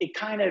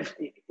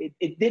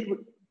 it did,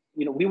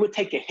 you know, we would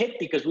take a hit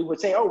because we would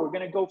say, oh, we're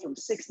going to go from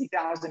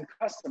 60,000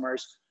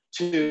 customers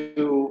to,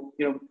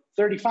 you know,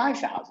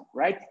 35,000,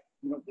 right?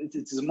 You know,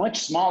 it's a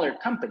much smaller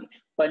company,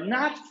 but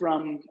not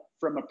from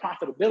a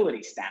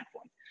profitability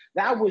standpoint.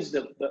 That was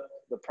the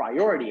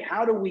priority.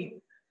 How do we,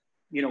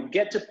 you know,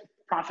 get to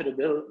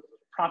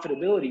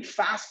profitability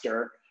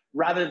faster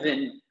rather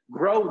than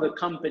grow the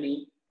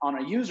company on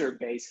a user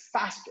base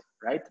faster,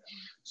 right?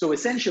 So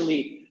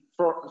essentially,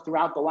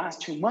 throughout the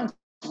last 2 months,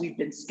 we've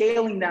been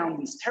scaling down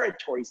these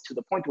territories to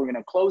the point where we're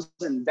going to close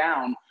them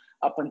down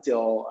up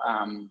until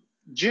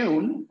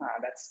June.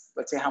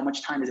 Let's say how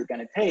much time is it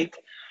going to take?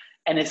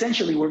 And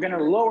essentially, we're going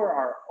to lower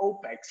our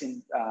OPEX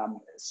and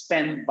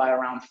spend by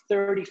around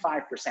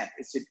 35%.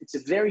 It's a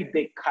very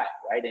big cut,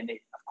 right? And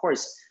of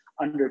course,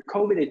 under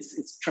COVID,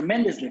 it's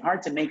tremendously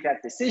hard to make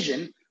that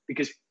decision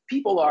because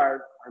people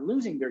are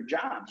losing their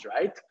jobs,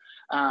 right?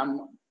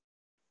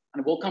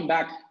 And we'll come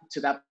back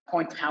to that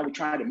point, how we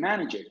try to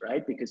manage it,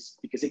 right? Because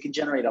it can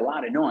generate a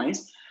lot of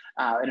noise.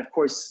 And of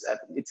course,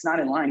 it's not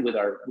in line with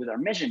our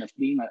mission of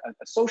being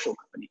a social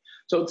company.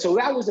 So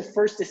that was the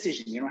first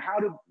decision. You know, how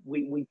do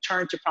we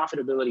turn to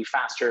profitability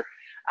faster,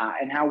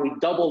 and how we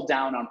double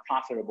down on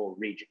profitable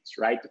regions,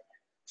 right?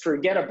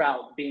 Forget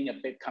about being a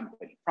big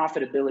company.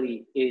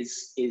 Profitability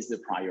is the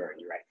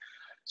priority, right?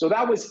 So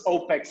that was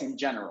OPEX in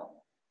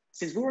general.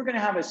 Since we were going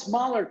to have a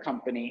smaller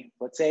company,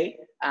 let's say,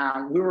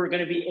 we were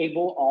going to be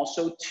able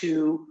also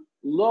to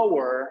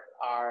lower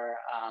our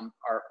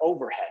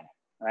overhead,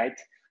 right?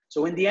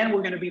 So in the end,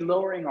 we're going to be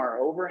lowering our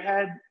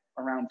overhead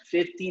around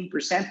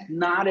 15%,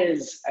 not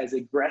as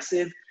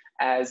aggressive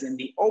as in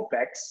the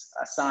OPEX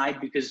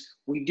side, because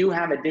we do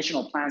have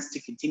additional plans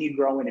to continue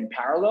growing in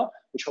parallel,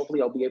 which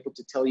hopefully I'll be able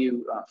to tell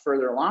you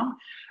further along.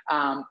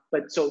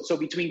 But so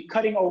between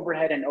cutting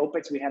overhead and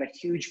OPEX, we had a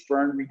huge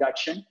burn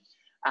reduction.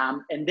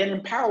 And then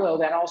in parallel,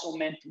 that also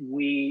meant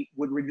we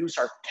would reduce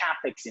our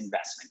CapEx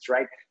investments,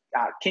 right?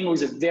 Kingo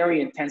is a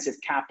very intensive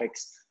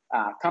CapEx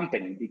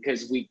company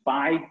because we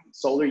buy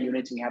solar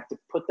units, we have to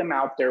put them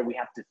out there, we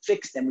have to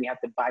fix them, we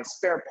have to buy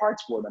spare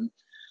parts for them.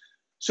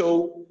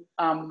 So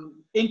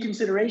in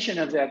consideration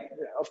of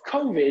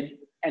COVID,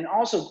 and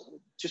also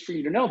just for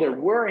you to know, there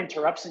were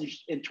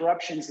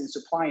interruptions in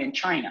supply in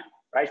China,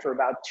 right? For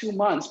about 2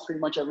 months, pretty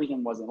much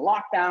everything was in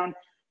lockdown.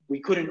 We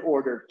couldn't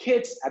order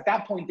kits. At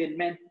that point, it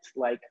meant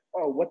like,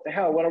 oh, what the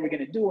hell? What are we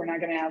going to do? We're not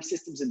going to have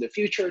systems in the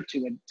future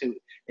to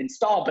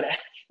install. But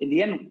in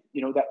the end,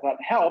 you know, that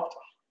helped.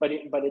 But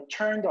it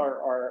turned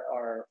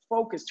our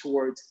focus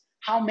towards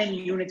how many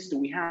units do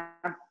we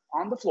have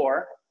on the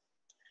floor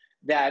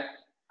that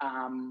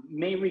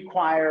may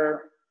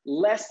require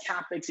less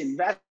CapEx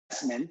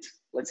investment.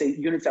 Let's say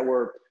units that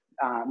were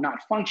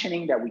not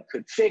functioning that we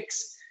could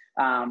fix.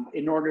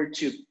 In order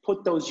to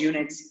put those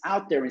units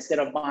out there instead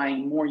of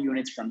buying more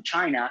units from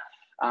China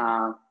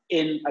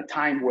in a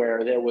time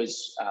where there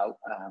was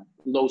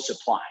low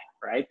supply,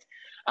 right?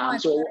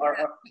 So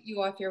cut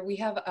you off here. We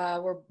have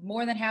we're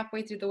more than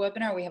halfway through the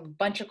webinar. We have a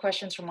bunch of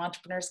questions from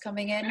entrepreneurs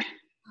coming in.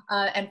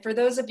 And for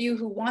those of you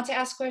who want to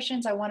ask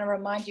questions, I want to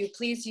remind you,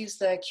 please use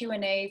the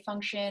Q&A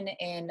function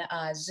in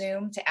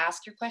Zoom to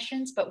ask your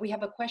questions. But we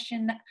have a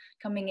question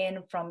coming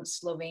in from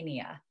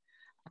Slovenia.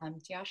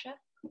 Tjaša?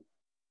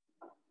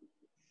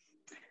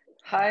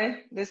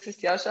 Hi, this is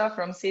Tjaša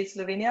from Ceed,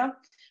 Slovenia.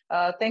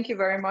 Thank you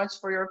very much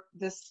for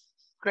this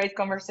great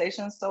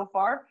conversation so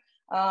far.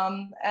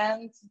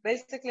 And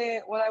basically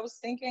what I was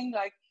thinking,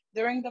 like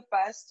during the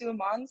past 2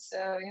 months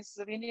in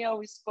Slovenia,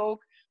 we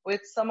spoke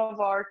with some of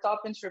our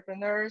top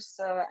entrepreneurs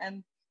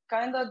and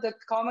kind of the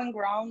common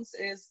grounds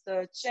is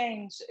the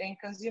change in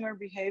consumer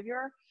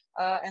behavior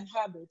and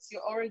habits. You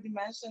already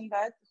mentioned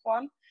that,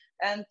 Juan,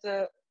 and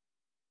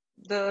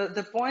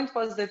the point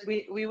was that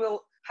we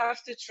will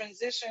have to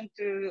transition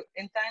to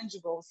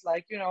intangibles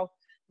like, you know,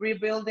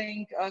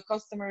 rebuilding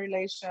customer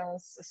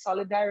relations,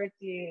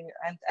 solidarity,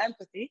 and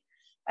empathy.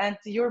 And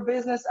your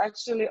business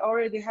actually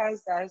already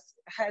has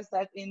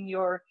that in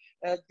your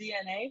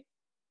DNA,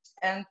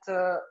 and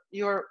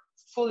you're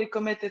fully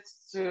committed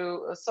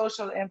to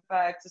social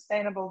impact,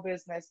 sustainable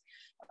business,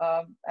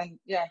 and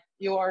yeah,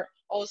 you are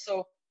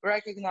also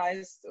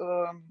recognized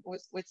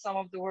with some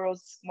of the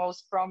world's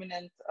most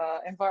prominent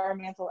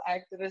environmental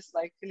activists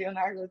like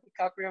Leonardo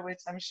DiCaprio, which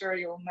I'm sure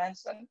you'll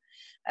mention.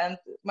 And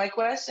my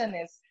question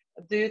is,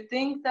 do you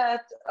think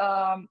that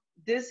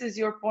this is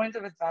your point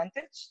of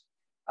advantage?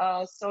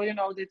 So you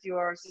know that you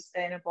are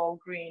sustainable,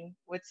 green,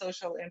 with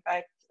social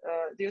impact.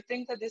 Do you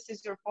think that this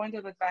is your point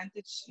of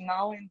advantage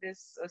now in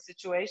this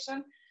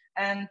situation?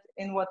 And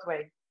in what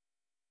way?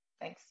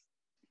 Thanks.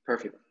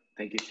 Perfect.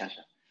 Thank you,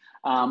 Tasha.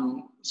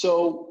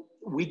 So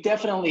we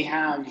definitely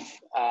have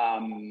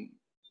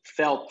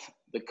felt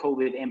the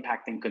COVID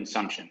impact in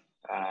consumption.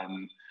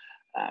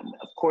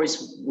 Of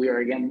course, we are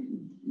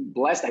again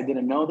blessed. I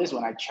didn't know this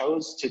when I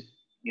chose to,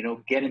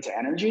 get into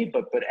energy,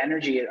 but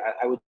energy,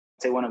 I would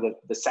say one of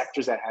the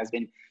sectors that has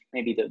been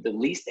maybe the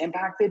least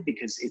impacted,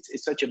 because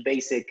it's such a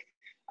basic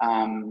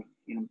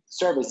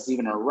service, is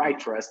even a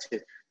right for us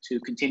to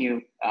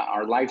continue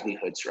our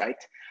livelihoods, right?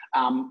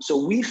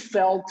 So we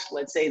felt,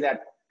 let's say,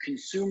 that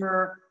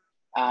consumer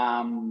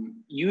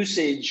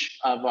usage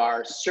of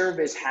our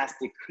service has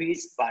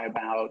decreased by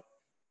about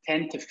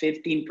 10 to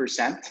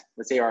 15%.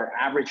 Let's say our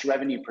average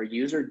revenue per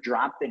user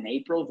dropped in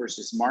April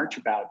versus March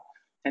about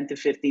 10 to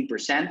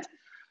 15%.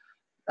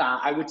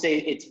 I would say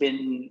it's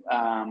been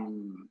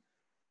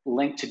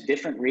linked to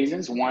different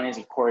reasons. One is,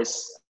 of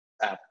course,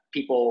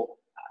 people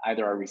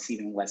either are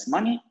receiving less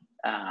money,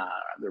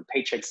 their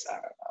paychecks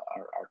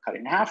are cut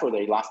in half, or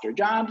they lost their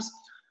jobs.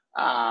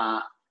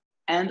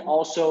 And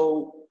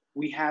also,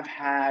 we have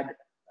had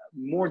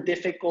more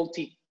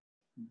difficulty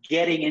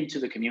getting into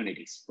the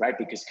communities, right?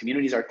 Because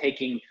communities are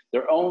taking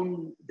their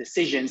own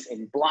decisions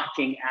in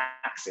blocking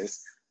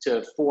access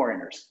to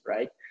foreigners,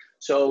 right?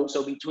 So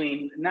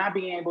between not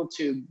being able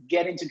to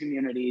get into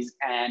communities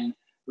and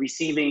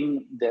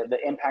receiving the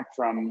impact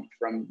from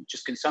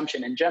just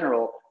consumption in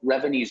general,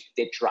 revenues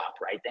did drop,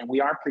 right? And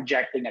we are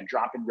projecting a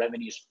drop in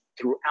revenues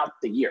throughout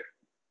the year.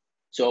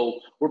 So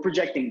we're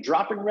projecting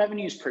drop in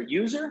revenues per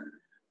user,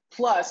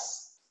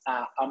 plus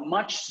a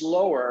much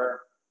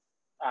slower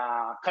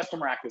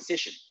customer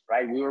acquisition,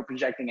 right? We were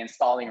projecting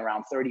installing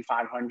around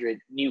 3,500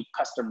 new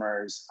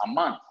customers a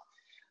month.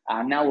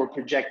 Now we're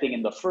projecting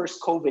in the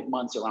first COVID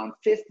months around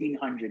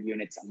 1,500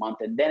 units a month,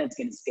 and then it's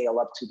going to scale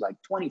up to like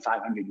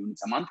 2,500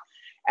 units a month.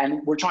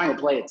 And we're trying to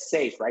play it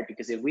safe, right?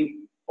 Because if we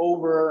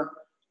over,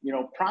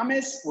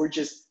 promise, we're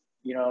just,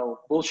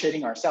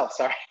 bullshitting ourselves.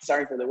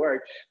 Sorry for the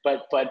word,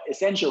 but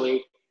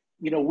essentially,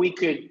 we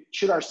could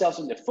shoot ourselves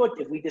in the foot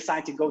if we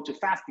decide to go too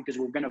fast, because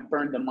we're going to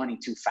burn the money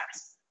too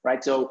fast,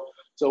 right? So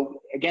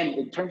again,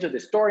 in terms of the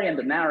story and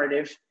the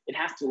narrative, it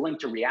has to link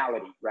to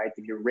reality, right?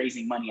 If you're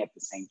raising money at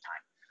the same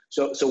time.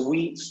 So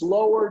we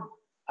lowered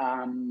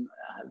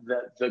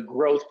the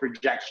growth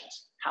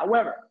projections.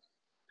 However,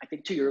 I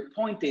think to your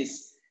point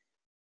is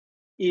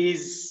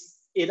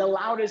it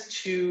allowed us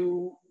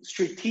to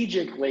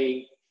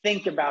strategically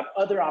think about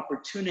other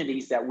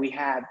opportunities that we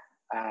had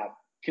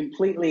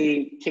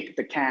completely kicked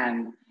the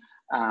can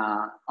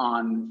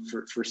on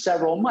for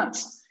several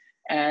months.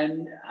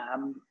 And,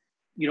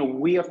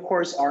 we of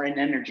course are an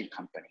energy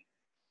company,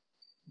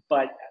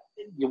 but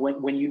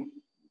when you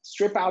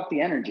strip out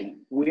the energy,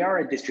 we are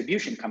a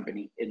distribution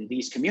company in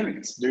these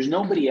communities. There's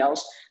nobody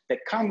else that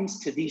comes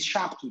to these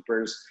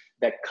shopkeepers,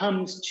 that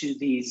comes to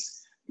these,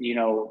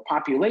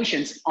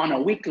 populations on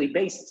a weekly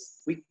basis.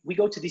 We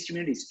go to these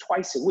communities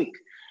twice a week.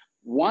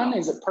 One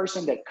is a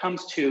person that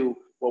comes to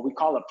what we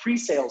call a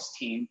pre-sales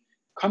team,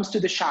 comes to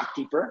the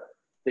shopkeeper.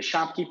 The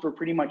shopkeeper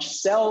pretty much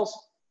sells,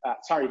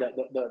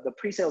 the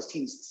pre-sales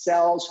team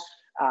sells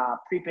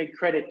prepaid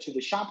credit to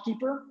the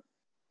shopkeeper.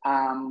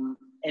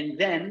 And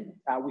then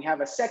we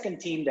have a second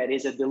team that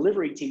is a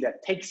delivery team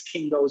that takes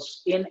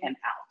Kingos in and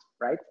out,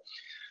 right?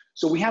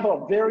 So we have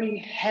a very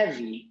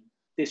heavy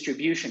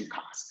distribution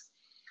cost.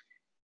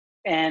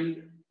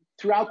 And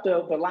throughout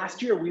the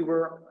last year, we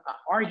were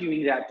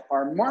arguing that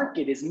our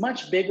market is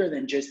much bigger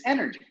than just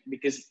energy,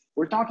 because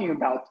we're talking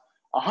about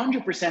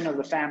 100% of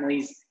the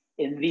families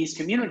in these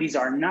communities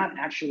are not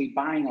actually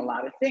buying a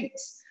lot of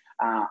things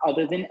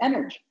other than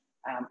energy.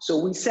 So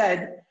we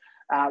said,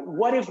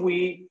 what if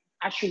we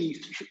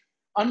actually,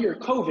 under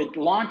COVID,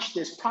 launched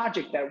this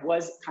project that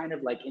was kind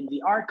of like in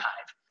the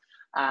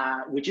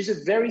archive, which is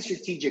a very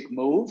strategic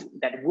move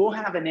that will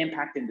have an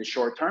impact in the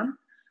short term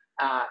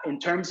in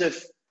terms of,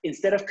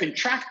 instead of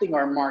contracting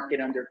our market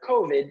under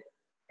COVID,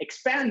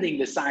 expanding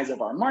the size of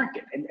our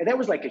market. And that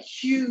was like a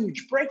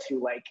huge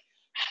breakthrough. Like,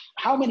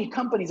 how many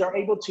companies are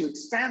able to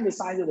expand the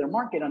size of their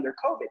market under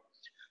COVID?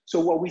 So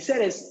what we said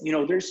is,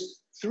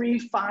 there's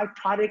 3-5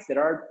 products that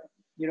are,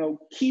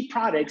 key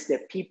products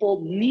that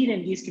people need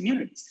in these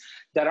communities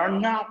that are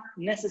not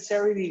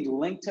necessarily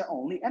linked to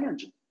only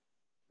energy,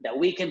 that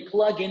we can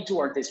plug into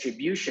our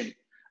distribution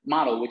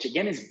model, which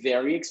again is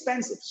very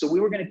expensive. So we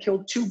were going to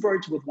kill 2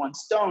 birds with 1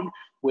 stone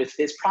with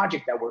this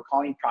project that we're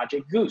calling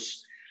Project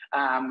Goose.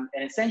 And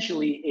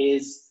essentially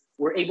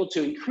we're able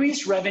to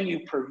increase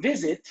revenue per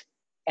visit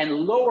and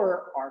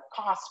lower our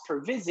costs per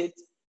visit,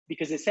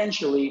 because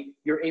essentially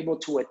you're able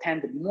to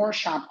attend more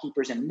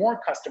shopkeepers and more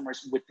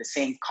customers with the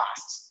same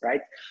costs,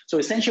 right? So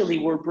essentially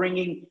we're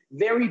bringing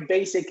very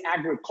basic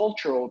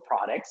agricultural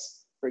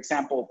products, for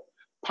example,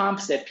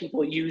 pumps that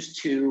people use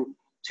to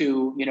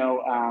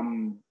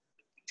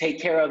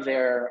take care of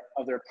their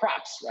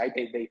crops, right?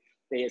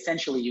 They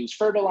essentially use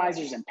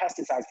fertilizers and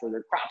pesticides for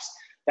their crops.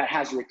 That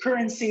has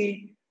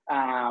recurrency.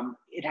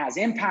 It has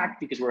impact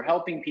because we're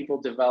helping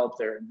people develop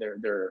their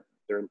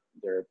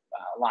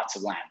lots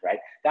of land, right?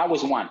 That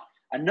was one.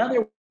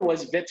 Another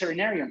was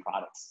veterinarian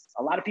products.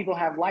 A lot of people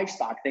have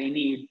livestock. They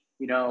need,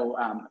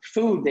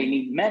 food. They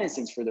need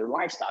medicines for their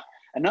livestock.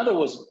 Another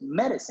was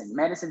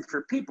medicine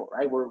for people,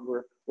 right?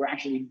 We're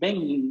actually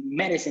bringing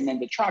medicine in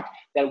the truck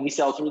that we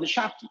sell through the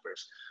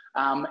shopkeepers.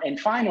 And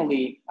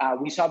finally,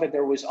 we saw that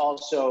there was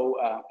also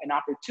an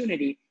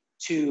opportunity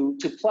to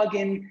plug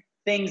in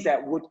things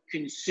that would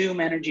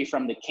consume energy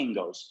from the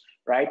Kingos,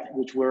 right?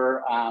 Which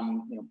were,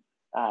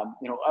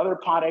 other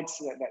products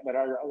that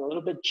are a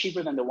little bit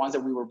cheaper than the ones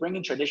that we were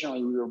bringing.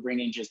 Traditionally, we were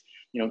bringing just,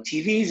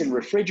 TVs and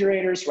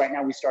refrigerators. Right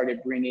now, we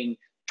started bringing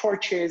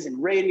torches and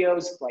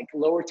radios, like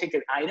lower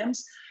ticket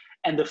items.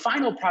 And the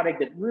final product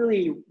that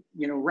really,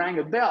 rang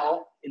a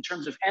bell in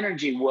terms of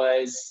energy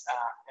was,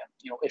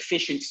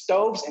 efficient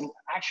stoves and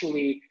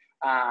actually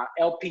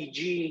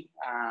LPG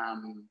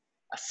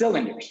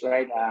cylinders,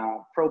 right?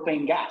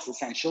 Propane gas,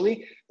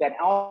 essentially, that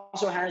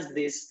also has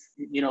this,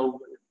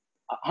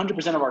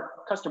 100% of our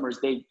customers,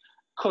 they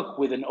cook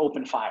with an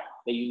open fire.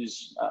 They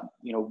use,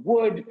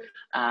 wood,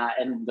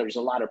 and there's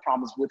a lot of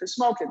problems with the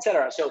smoke,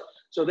 etc.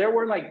 So there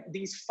were like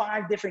these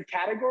 5 different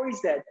categories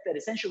that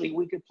essentially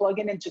we could plug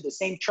into the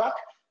same truck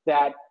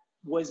that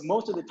was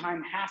most of the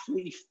time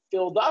halfly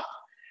filled up.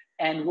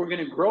 And we're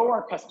going to grow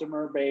our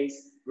customer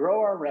base, grow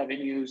our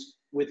revenues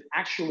with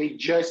actually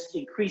just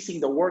increasing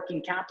the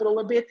working capital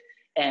a bit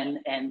and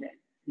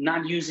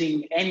not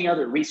using any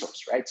other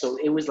resource, right? So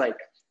it was like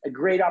a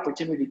great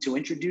opportunity to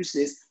introduce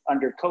this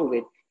under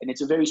COVID. And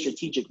it's a very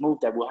strategic move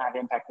that will have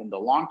impact in the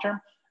long term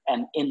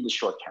and in the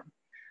short term.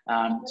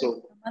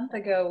 So a month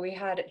ago, we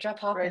had Jeff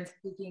Hawkins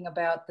speaking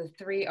about the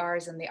 3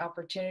 R's and the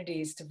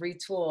opportunities to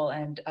retool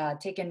and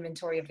take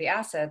inventory of the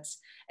assets.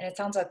 And it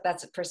sounds like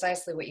that's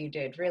precisely what you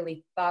did,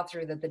 really thought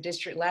through that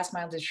the last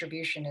mile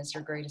distribution is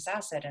your greatest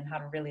asset and how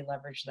to really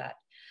leverage that.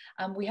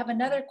 We have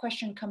another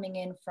question coming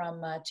in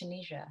from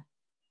Tunisia.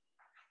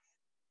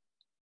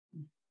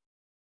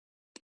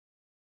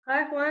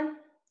 Hi, Juan.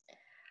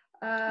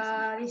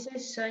 This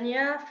is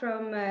Sonia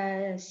from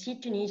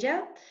Ceed,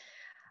 Tunisia.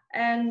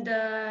 And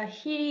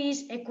here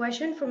is a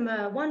question from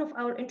one of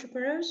our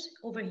entrepreneurs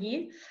over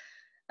here.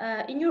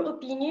 In your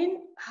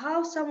opinion,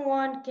 how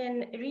someone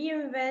can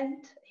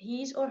reinvent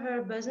his or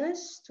her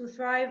business to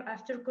thrive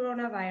after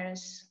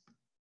coronavirus?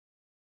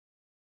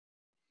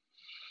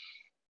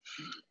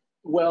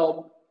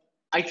 Well,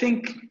 I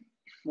think,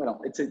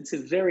 it's a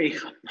very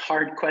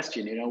hard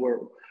question.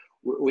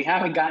 We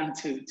haven't gotten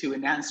to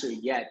an answer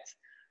yet,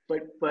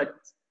 but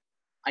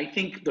I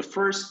think the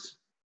first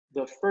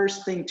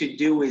thing to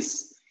do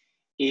is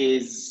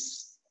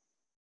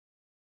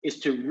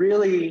to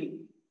really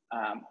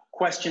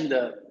question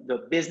the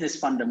business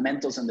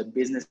fundamentals and the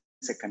business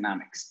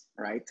economics,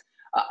 right?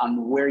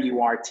 On where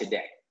you are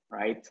today,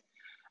 right?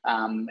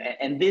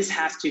 And this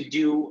has to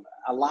do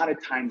a lot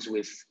of times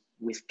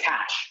with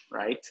cash,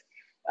 right?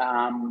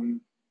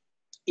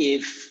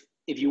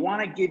 If you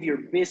want to give your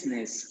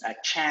business a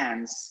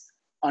chance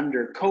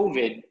under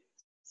COVID,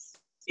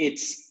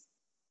 it's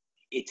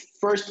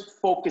first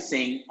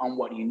focusing on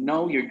what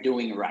you're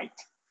doing right.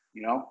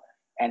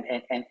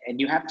 And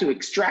you have to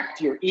extract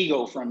your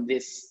ego from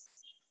this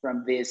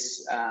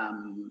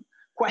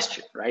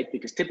question, right?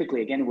 Because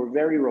typically, again, we're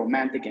very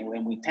romantic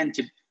and we tend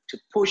to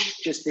push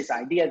just this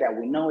idea that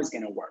we know is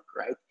going to work,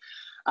 right?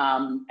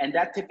 And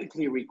that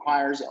typically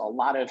requires a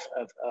lot of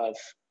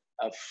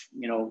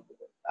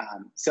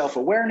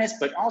self-awareness,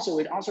 but also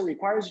it also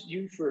requires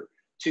you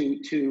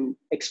to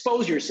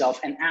expose yourself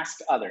and ask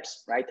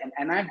others, right?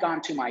 And I've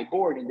gone to my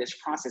board in this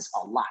process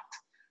a lot,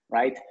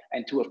 right?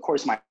 And to, of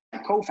course, my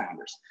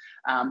co-founders.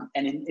 And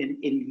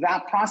in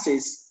that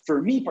process,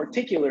 for me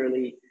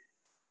particularly,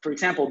 for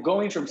example,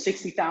 going from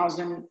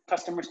 60,000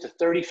 customers to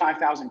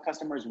 35,000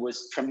 customers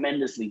was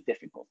tremendously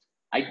difficult.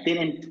 I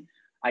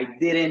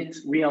didn't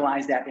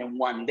realize that in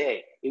one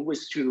day. It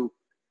was through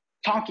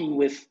talking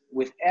with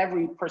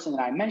every person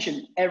that I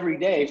mentioned every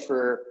day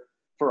for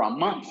a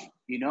month,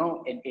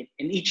 and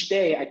each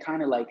day I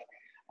kind of like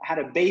had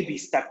a baby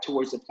step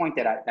towards the point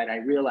that I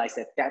realized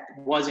that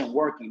wasn't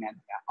working. And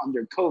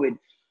under COVID,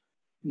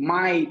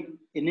 my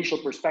initial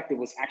perspective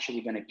was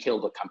actually going to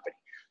kill the company.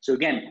 So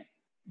again,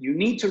 you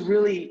need to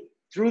really,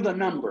 through the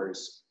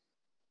numbers,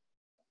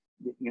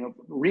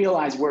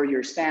 realize where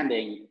you're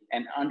standing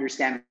and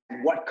understand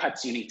what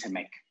cuts you need to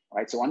make,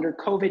 right? So under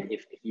COVID,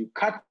 if you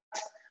cut,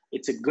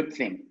 it's a good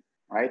thing,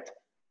 right?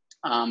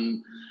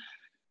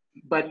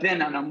 But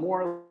then on a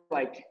more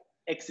like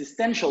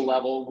existential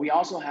level, we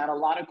also had a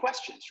lot of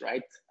questions,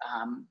 right?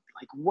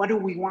 Like, what do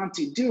we want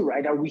to do,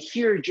 right? Are we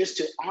here just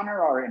to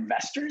honor our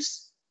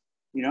investors,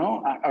 You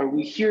know, are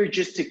we here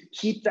just to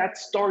keep that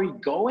story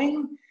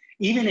going,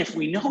 even if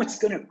we know it's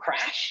going to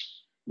crash?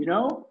 You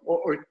know,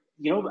 or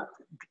you know,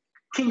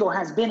 Kingo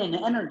has been an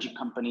energy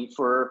company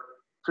for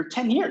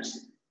 10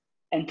 years.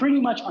 And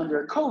pretty much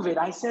under COVID,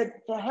 I said,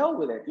 the hell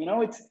with it. You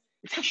know, it's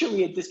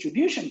actually a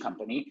distribution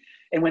company.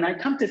 And when I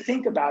come to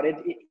think about it,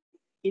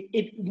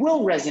 it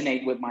will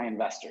resonate with my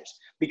investors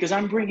because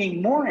I'm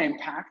bringing more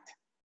impact.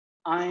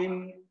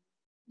 I'm,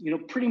 you know,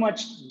 pretty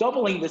much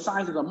doubling the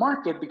size of the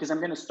market because I'm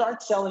going to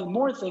start selling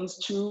more things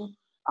to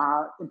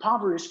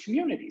impoverished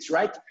communities,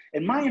 right?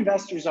 And my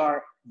investors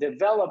are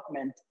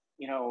development,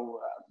 you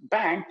know,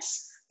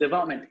 banks,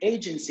 development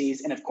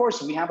agencies, and of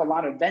course we have a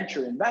lot of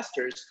venture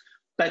investors.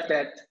 But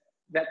that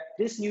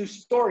this new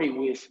story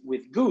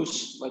with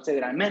Goose, let's say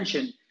that I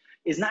mentioned,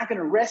 is not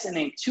going to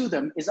resonate to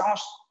them is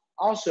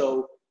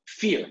also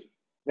fear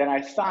that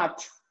I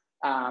thought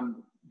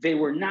they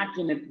were not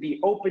going to be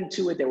open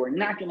to it, they were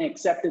not going to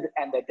accept it,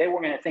 and that they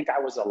were going to think I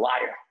was a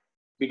liar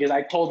because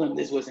I told them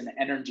this was an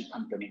energy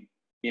company,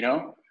 you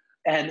know?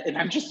 And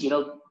I'm just, you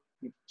know,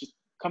 just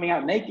coming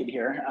out naked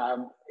here.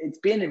 It's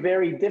been a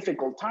very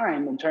difficult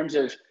time in terms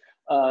of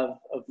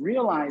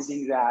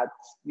realizing that,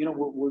 you know,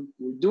 we're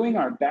doing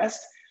our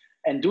best,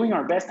 and doing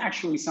our best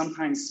actually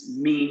sometimes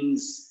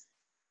means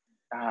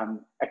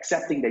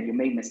accepting that you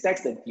made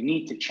mistakes, that you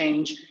need to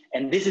change.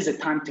 And this is a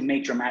time to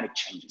make dramatic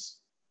changes,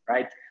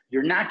 right?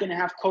 You're not going to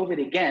have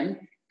COVID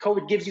again.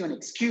 COVID gives you an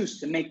excuse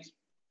to make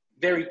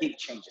very deep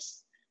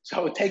changes.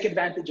 So take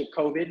advantage of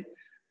COVID,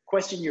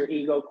 question your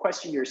ego,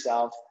 question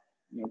yourself,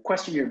 you know,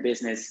 question your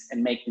business,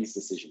 and make these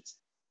decisions.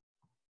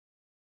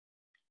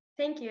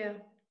 Thank you.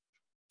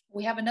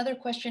 We have another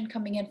question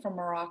coming in from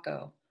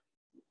Morocco.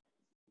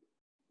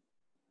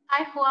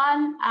 Hi,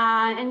 Juan,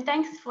 and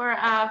thanks for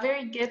a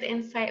very good,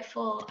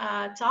 insightful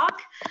talk.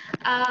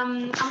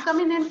 I'm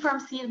coming in from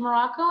Ceed,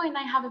 Morocco, and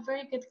I have a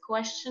very good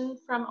question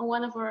from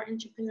one of our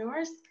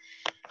entrepreneurs.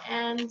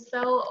 And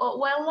so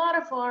while a lot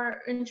of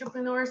our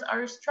entrepreneurs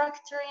are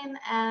structuring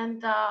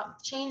and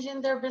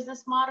changing their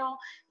business model,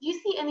 do you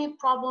see any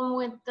problem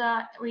with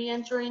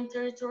re-entering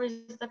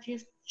territories that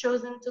you've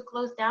chosen to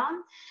close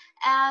down?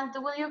 And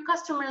will your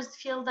customers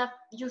feel that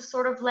you've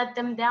sort of let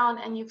them down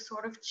and you've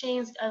sort of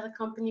changed as a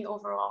company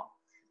overall?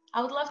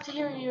 I would love to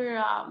hear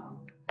your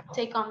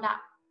take on that.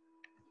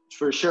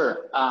 For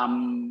sure.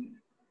 I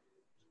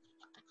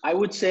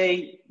would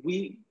say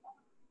we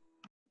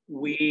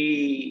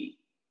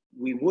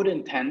would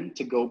intend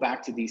to go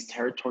back to these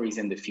territories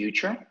in the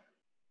future,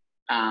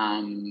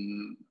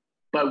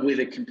 but with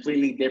a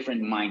completely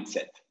different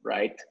mindset,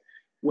 right?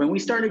 When we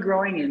started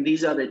growing in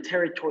these other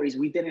territories,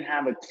 we didn't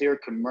have a clear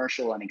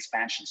commercial and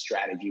expansion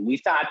strategy. We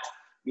thought,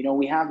 you know,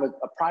 we have a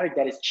product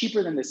that is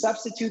cheaper than the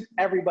substitute.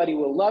 Everybody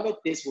will love it.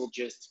 This will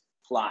just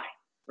fly,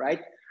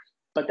 right?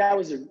 But that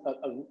was a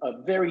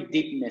very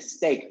deep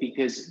mistake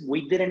because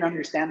we didn't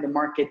understand the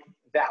market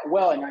that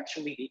well. And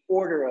actually the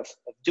order of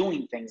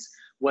doing things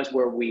was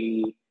where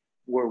we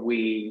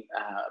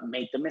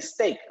made the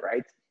mistake,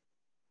 right?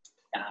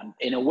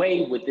 In a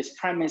way, with this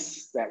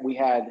premise that we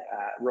had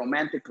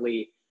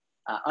romantically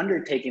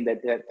undertaken that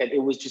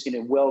it was just going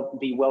to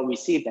be well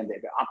received and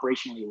that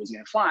operationally it was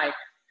going to fly.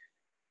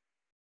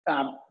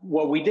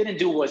 What we didn't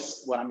do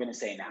was what I'm going to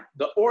say now.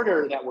 The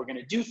order that we're going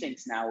to do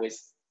things now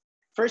is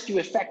first you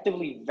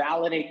effectively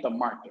validate the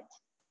market.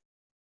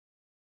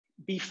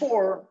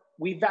 Before,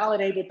 we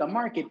validated the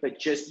market, but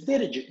just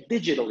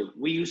digitally.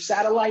 We use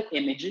satellite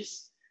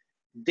images,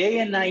 day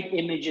and night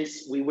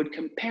images. We would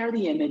compare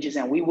the images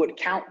and we would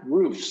count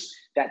roofs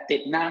that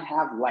did not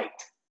have light,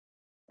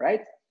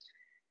 right?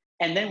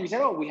 And then we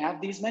said, oh, we have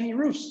these many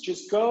roofs.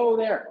 Just go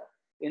there,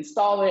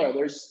 install there.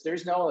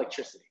 There's no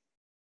electricity.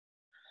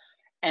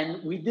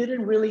 And we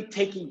didn't really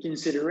take in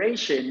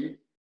consideration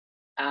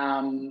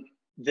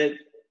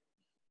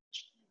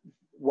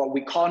what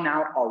we call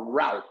now a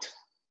route,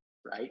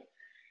 right?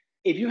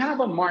 If you have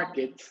a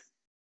market,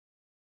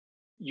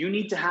 you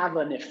need to have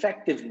an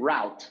effective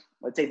route.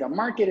 Let's say the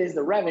market is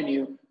the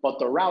revenue, but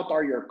the route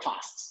are your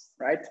costs,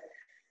 right?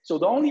 So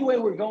the only way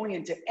we're going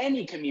into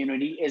any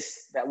community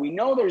is that we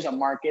know there's a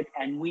market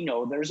and we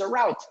know there's a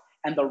route.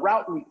 And the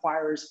route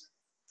requires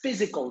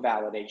physical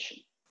validation,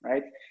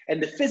 right?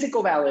 And the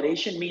physical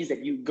validation means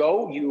that you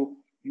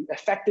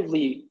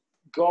effectively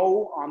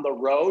go on the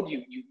road,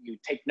 you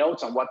take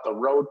notes on what the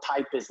road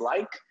type is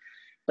like,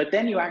 but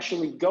then you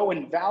actually go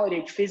and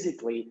validate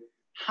physically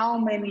how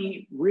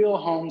many real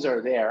homes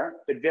are there,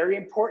 but very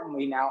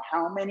importantly now,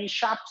 how many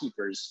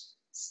shopkeepers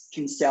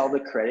can sell the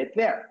credit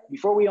there.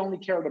 Before we only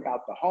cared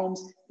about the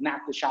homes,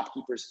 not the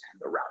shopkeepers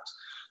and the routes.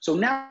 So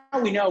now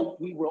we know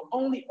we will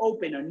only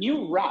open a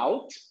new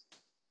route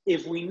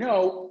if we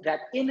know that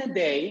in a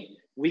day,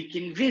 we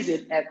can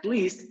visit at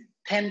least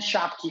 10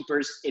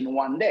 shopkeepers in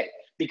one day.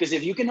 Because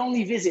if you can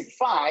only visit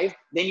 5,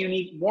 then you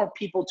need more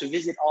people to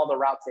visit all the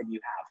routes that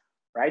you have,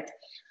 right?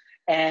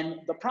 And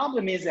the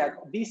problem is that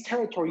these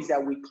territories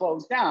that we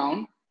closed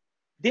down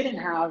didn't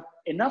have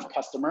enough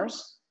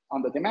customers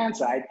on the demand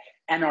side,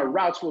 and our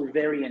routes were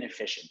very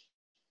inefficient,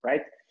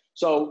 right?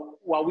 So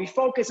while we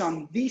focus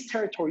on these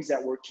territories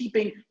that we're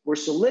keeping, we're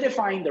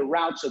solidifying the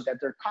route so that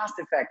they're cost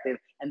effective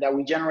and that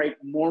we generate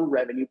more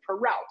revenue per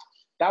route.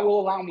 That will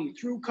allow me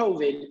through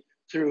COVID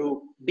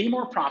to be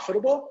more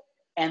profitable,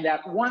 and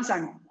that once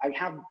I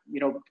have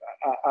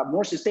a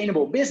more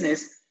sustainable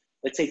business,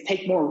 let's say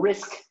take more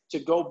risk to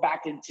go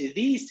back into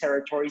these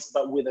territories,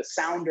 but with a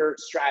sounder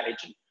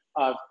strategy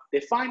of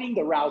defining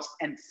the routes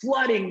and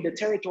flooding the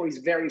territories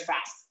very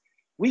fast.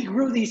 We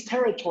grew these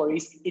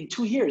territories in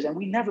 2 years and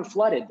we never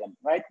flooded them,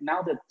 right?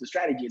 Now that the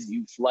strategy is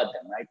you flood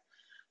them, right?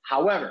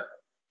 However,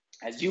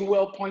 as you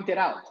well pointed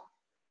out,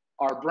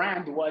 our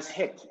brand was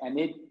hit, and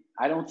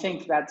I don't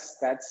think that's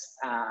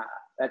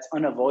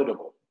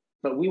unavoidable,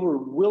 but we were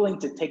willing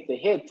to take the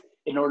hit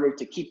in order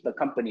to keep the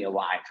company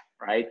alive,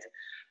 right?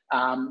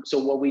 So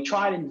what we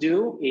try to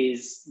do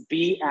is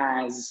be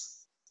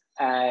as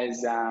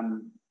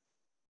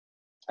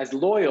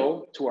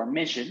loyal to our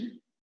mission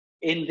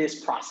in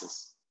this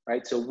process,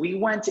 right? So we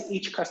went to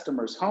each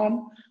customer's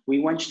home, we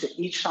went to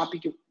each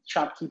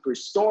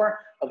shopkeeper's store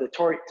of the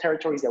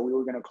territories that we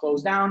were going to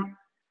close down.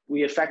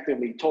 We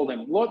effectively told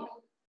them, look,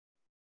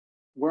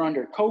 we're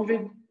under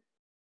COVID.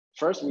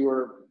 First, we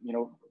were,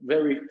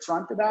 very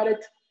front about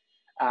it.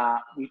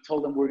 We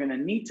told them we're going to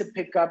need to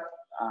pick up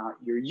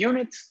your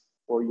unit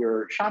or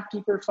your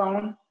shopkeeper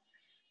phone.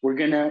 We're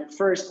going to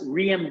first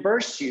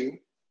reimburse you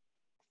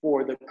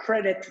for the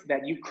credit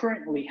that you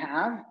currently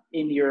have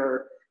in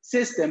your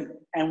system,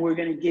 and we're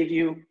going to give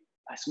you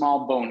a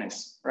small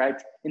bonus,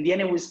 right? In the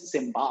end, it was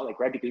symbolic,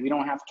 right? Because we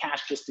don't have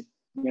cash just to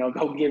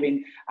go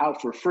giving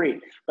out for free.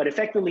 But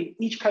effectively,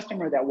 each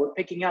customer that we're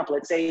picking up,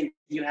 let's say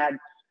you had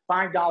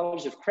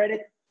 $5 of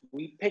credit,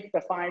 we picked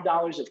the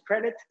 $5 of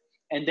credit,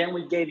 and then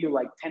we gave you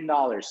like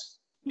 $10,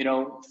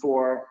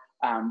 for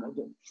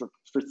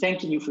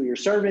thanking you for your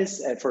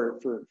service, for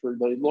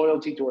the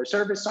loyalty to our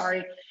service,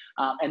 sorry.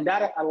 And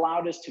that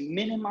allowed us to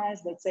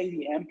minimize, let's say,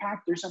 the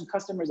impact. There's some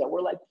customers that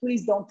were like,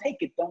 please don't take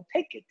it.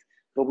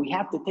 But we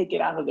have to take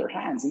it out of their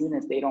hands, even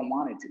if they don't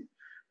want it to,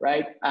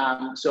 right?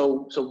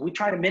 So we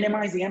try to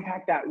minimize the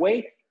impact that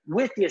way,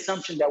 with the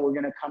assumption that we're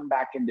gonna come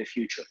back in the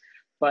future.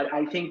 But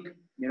I think,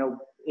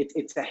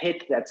 it's a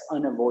hit that's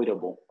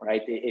unavoidable,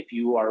 right? If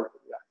you are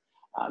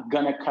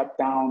gonna cut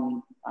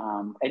down,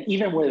 and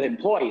even with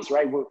employees,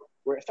 right?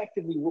 We're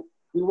effectively,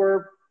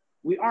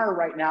 we are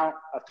right now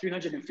a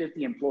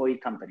 350 employee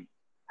company.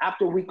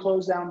 After we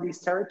close down these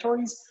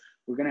territories,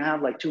 we're gonna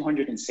have like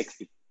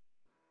 260,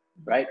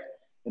 right?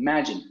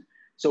 Imagine.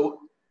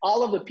 So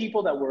all of the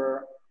people that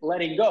we're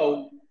letting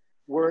go,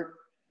 we're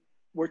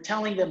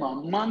telling them a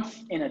month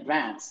in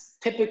advance.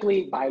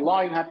 Typically, by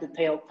law, you have to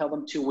tell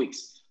them 2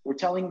 weeks. We're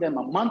telling them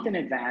a month in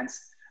advance,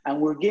 and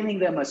we're giving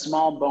them a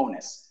small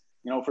bonus.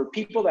 For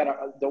people that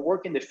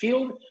work in the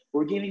field,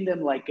 we're giving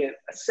them like a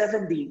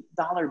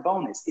 $70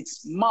 bonus.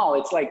 It's small.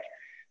 It's like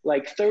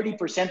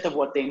 30% of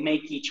what they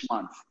make each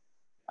month.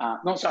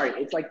 No, sorry,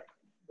 it's like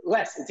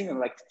less. It's even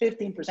like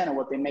 15% of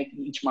what they make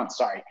each month,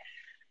 sorry.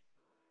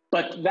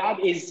 But that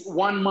is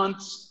 1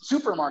 month's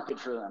supermarket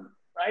for them,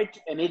 right?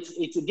 And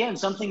it's again,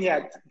 something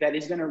that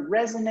is gonna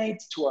resonate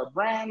to our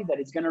brand, that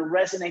is gonna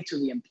resonate to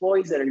the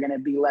employees that are gonna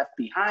be left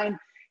behind.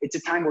 It's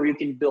a time where you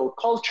can build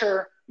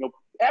culture.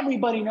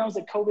 Everybody knows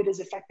that COVID is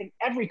affecting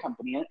every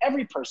company and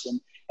every person,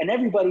 and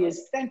everybody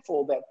is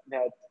thankful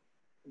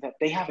that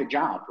they have a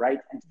job, right?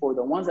 And for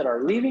the ones that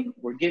are leaving,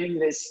 we're giving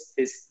this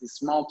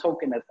small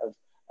token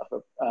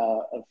of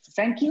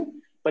thank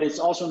you, but it's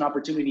also an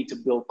opportunity to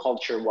build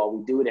culture while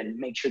we do it and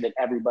make sure that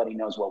everybody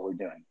knows what we're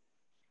doing.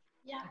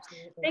 Yeah,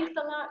 thanks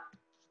a lot.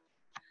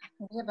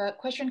 We have a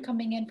question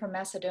coming in from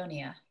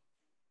Macedonia.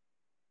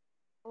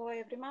 Hello,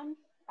 everyone.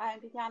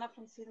 I'm Tatiana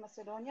from Ceed,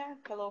 Macedonia.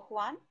 Hello,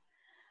 Juan.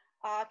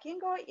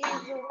 Kingo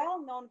is a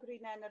well-known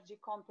green energy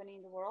company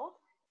in the world.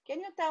 Can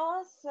you tell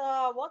us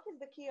what is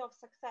the key of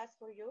success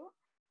for you?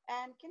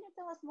 And can you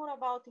tell us more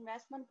about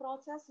investment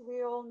process?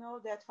 We all know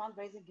that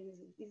fundraising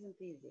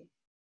isn't easy.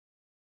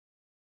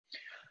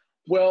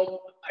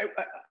 Well,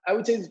 I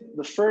would say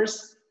the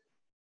first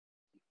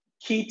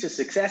key to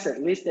success,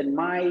 at least in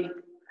my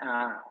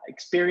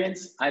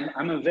experience,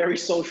 I'm a very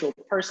social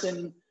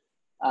person.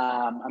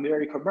 I'm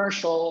very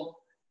commercial.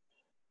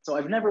 So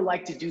I've never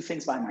liked to do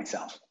things by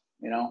myself,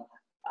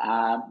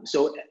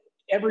 So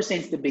ever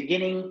since the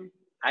beginning,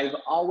 I've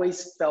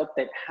always felt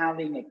that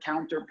having a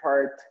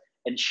counterpart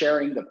and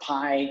sharing the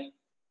pie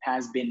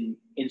has been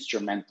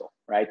instrumental,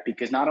 right?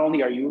 Because not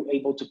only are you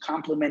able to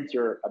complement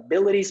your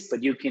abilities,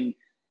 but you can,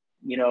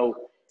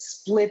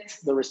 split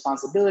the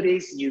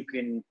responsibilities. You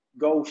can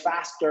go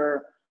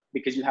faster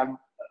because you have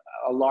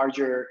a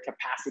larger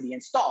capacity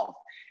installed.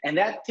 And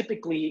that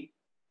typically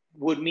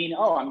would mean,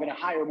 oh, I'm going to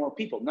hire more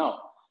people. No,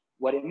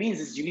 what it means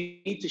is you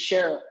need to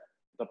share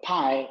the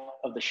pie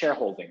of the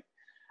shareholding.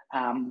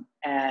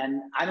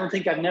 And I don't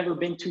think I've never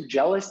been too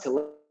jealous to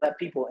let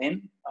people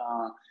in.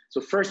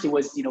 So first it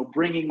was,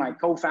 bringing my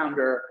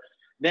co-founder.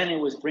 Then it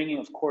was bringing,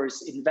 of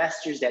course,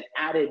 investors that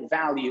added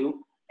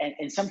value.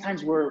 And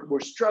sometimes we're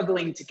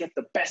struggling to get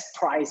the best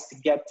price, to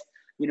get,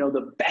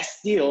 the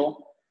best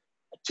deal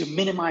to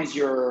minimize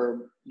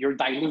your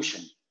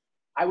dilution.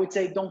 I would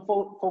say don't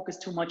focus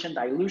too much on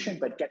dilution,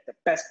 but get the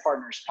best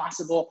partners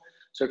possible.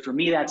 So for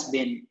me, that's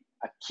been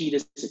a key to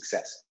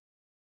success.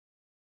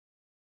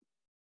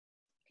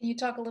 Can you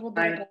talk a little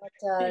bit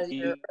about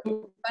your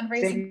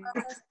fundraising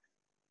process?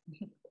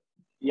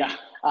 Yeah,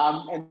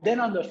 and then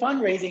on the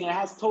fundraising, it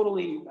has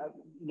totally,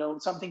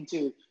 something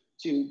to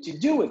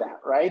do with that,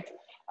 right?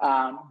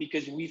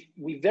 Because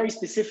we very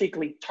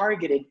specifically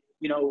targeted,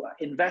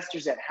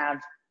 investors that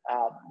have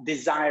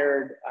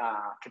desired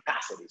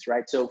capacities,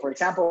 right? So, for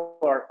example,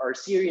 our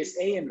Series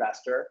A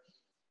investor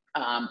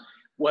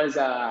was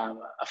a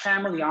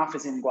family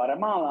office in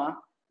Guatemala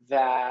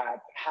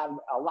that had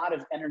a lot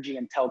of energy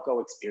and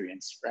telco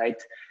experience,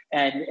 right?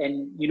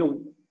 And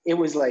it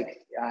was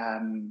like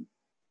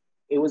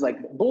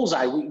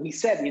bullseye. We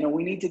said,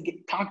 we need to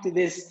talk to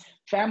this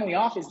family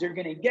office. They're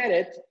going to get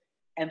it.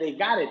 And they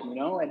got it,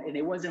 and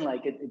it wasn't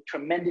like a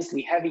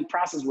tremendously heavy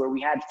process where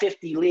we had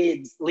 50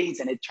 leads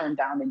and it turned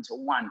down into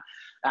one.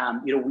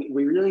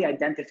 We really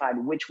identified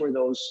which were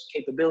those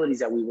capabilities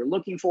that we were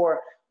looking for.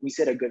 We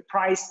set a good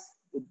price.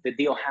 The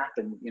deal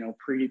happened,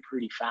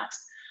 pretty fast.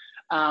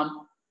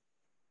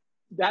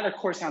 That, of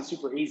course, sounds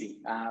super easy.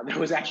 There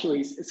was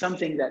actually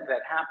something that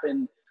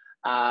happened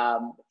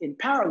in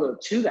parallel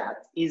to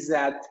that, is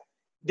that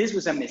this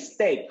was a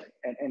mistake,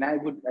 and I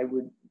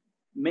would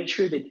make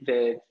sure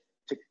that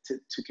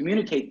to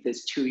communicate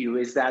this to you,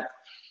 is that,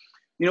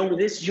 with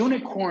this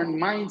unicorn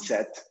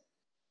mindset,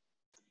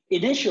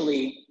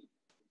 initially,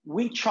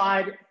 we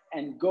tried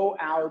and go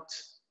out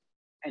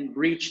and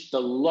reach the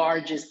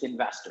largest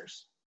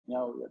investors,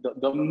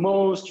 the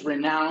most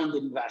renowned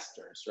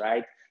investors,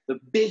 right? The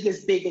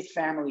biggest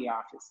family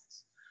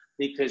offices.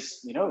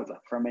 Because,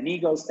 from an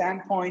ego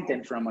standpoint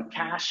and from a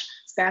cash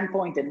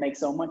standpoint, it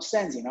makes so much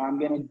sense. I'm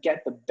going to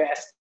get the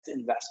best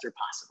investor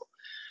possible.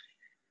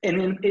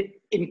 And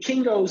in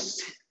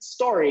Kingo's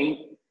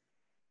story,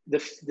 the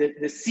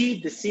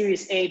seed, the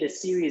Series A,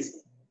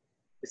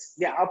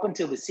 up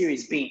until the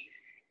Series B,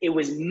 it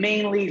was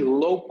mainly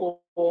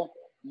local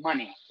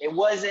money. It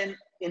wasn't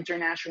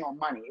international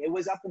money. It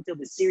was up until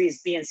the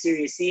Series B and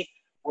Series C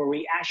where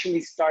we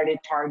actually started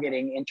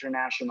targeting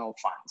international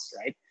funds,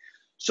 right?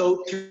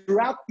 So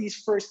throughout these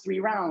first 3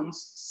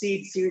 rounds,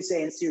 Seed, Series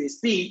A, and Series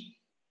B,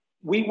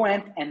 we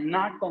went and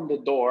knocked on the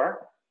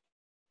door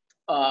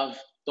of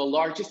the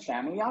largest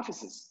family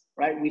offices,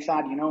 right? We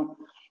thought,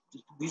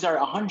 these are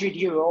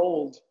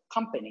 100-year-old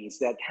companies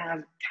that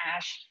have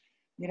cash,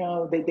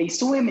 they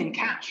swim in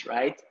cash,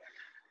 right?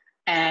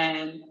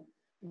 And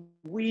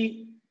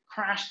we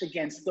crashed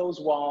against those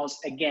walls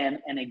again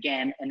and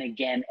again and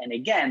again and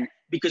again,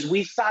 because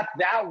we thought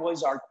that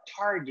was our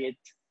target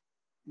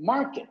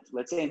market,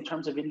 let's say, in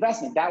terms of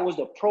investment. That was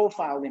the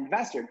profile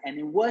investor. And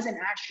it wasn't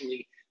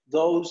actually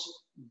those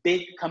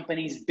big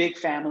companies, big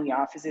family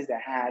offices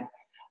that had,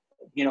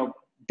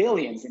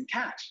 billions in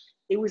cash.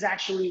 It was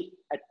actually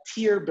a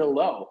tier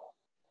below.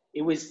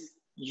 It was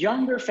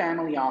younger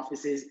family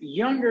offices,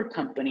 younger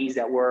companies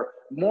that were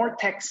more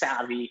tech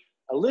savvy,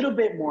 a little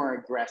bit more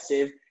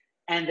aggressive,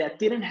 and that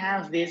didn't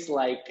have this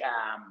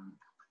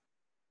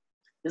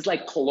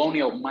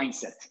colonial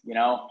mindset,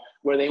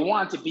 where they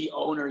want to be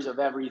owners of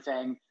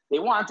everything. They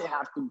want to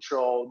have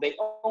control. They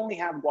only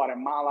have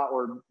Guatemala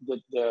or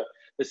the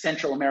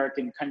Central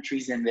American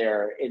countries in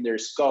their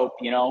scope.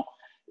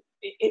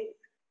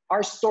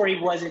 Our story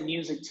wasn't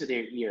music to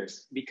their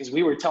ears, because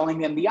we were telling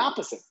them the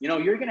opposite.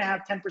 You're going to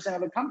have 10%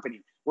 of the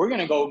company. We're going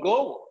to go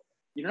global.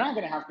 You're not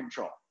going to have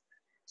control.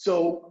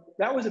 So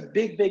that was a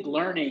big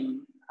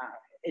learning.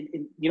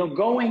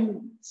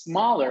 Going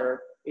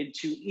smaller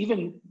into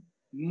even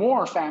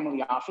more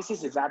family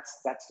offices, if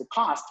that's the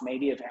cost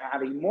maybe of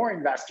having more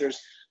investors,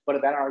 but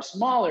that are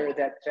smaller,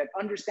 that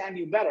understand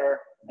you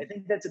better. I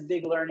think that's a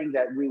big learning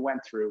that we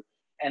went through.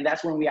 And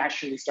that's when we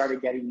actually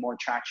started getting more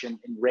traction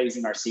in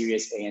raising our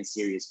Series A and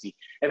Series B.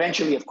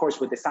 Eventually, of course,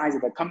 with the size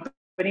of the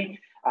company,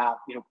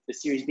 the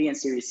Series B and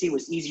Series C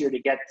was easier to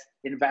get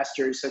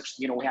investors.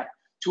 We have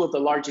 2 of the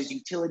largest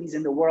utilities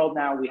in the world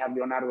now. We have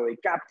Leonardo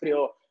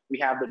DiCaprio. We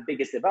have the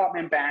biggest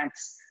development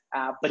banks.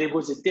 But it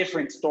was a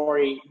different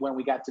story when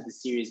we got to the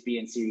Series B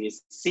and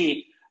Series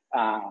C,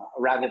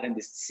 rather than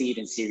the Seed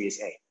and Series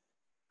A.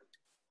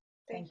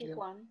 Thank you,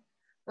 Juan.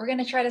 We're going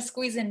to try to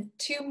squeeze in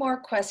 2 more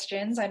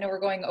questions. I know we're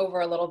going over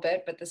a little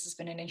bit, but this has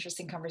been an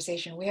interesting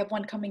conversation. We have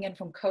one coming in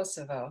from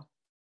Kosovo.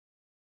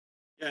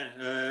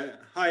 Yeah,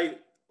 hi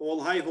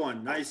all. Hi,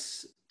 Juan.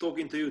 Nice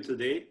talking to you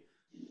today.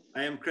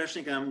 I am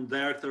Kreshnik. I'm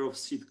director of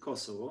Ceed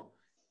Kosovo.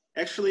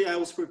 Actually, I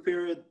was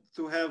prepared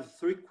to have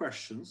 3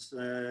 questions.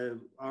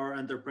 Our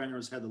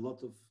entrepreneurs had a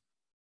lot of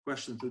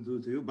questions to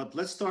do to you, but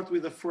let's start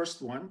with the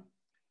first one.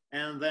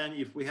 And then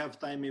if we have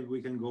time, maybe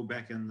we can go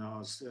back and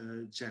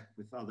check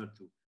with other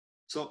 2.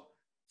 So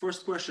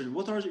first question,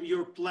 what are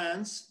your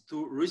plans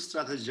to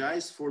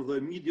re-strategize for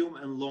the medium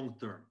and long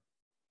term?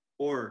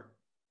 Or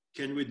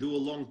can we do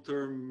a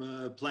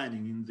long-term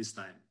planning in this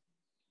time?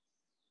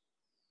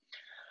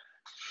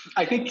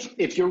 I think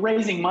if you're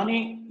raising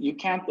money, you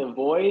can't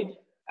avoid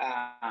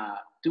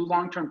do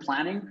long-term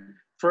planning.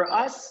 For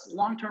us,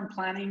 long-term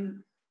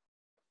planning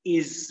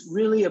is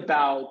really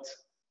about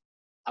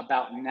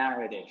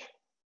narrative,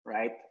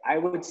 right? I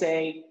would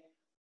say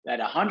that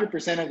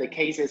 100% of the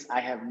cases, I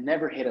have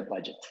never hit a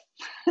budget,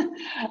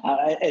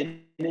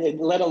 and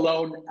let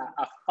alone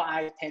a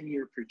 5-10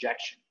 year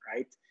projection,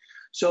 right?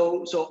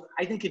 So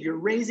I think if you're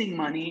raising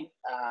money,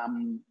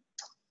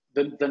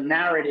 the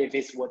narrative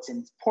is what's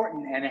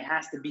important, and it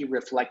has to be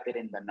reflected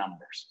in the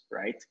numbers,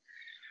 right?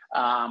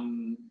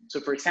 So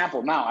for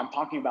example, now I'm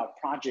talking about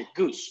Project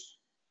Goose,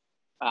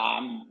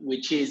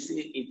 which is,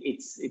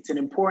 it's an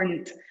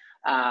important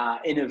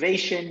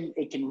innovation.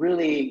 It can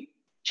really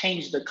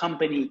change the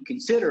company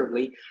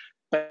considerably,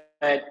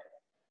 but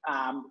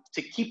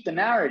to keep the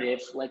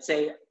narrative, let's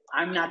say,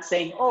 I'm not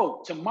saying,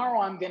 oh,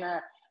 tomorrow I'm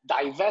gonna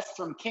divest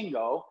from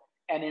Kingo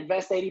and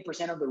invest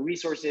 80% of the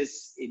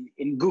resources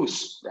in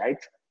Goose, right?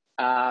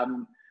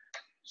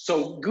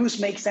 So Goose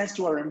makes sense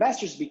to our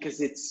investors because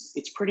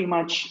it's pretty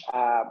much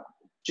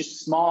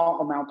just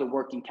small amount of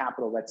working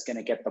capital that's going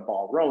to get the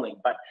ball rolling.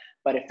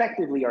 But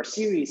effectively, our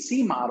Series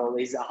C model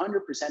is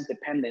 100%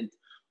 dependent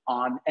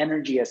on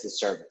energy as a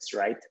service,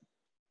 right?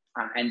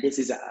 And this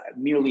is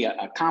merely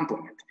a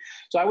complement.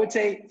 So I would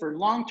say for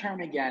long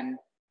term, again,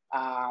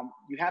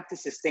 you have to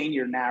sustain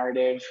your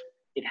narrative.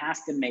 It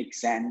has to make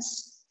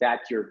sense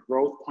that your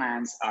growth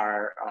plans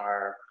are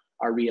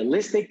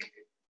realistic,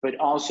 but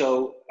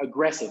also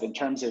aggressive in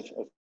terms of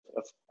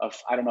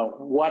I don't know,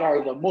 what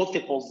are the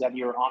multiples that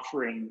you're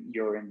offering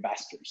your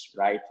investors,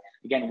 right?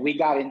 Again, we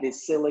got in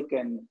this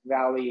Silicon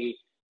Valley,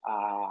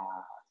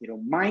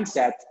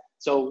 mindset.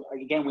 So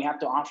again, we have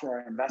to offer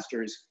our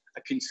investors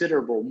a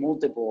considerable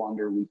multiple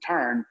under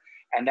return,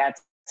 and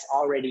that's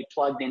already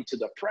plugged into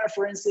the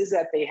preferences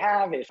that they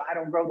have. If I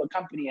don't grow the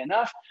company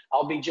enough,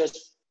 I'll be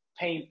just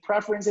paying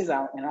preferences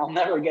out and I'll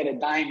never get a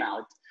dime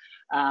out.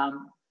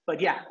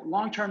 But yeah,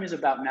 long-term is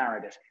about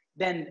narrative.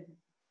 Then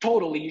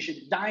totally, you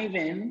should dive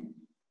in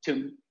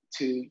to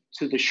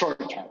the short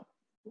term.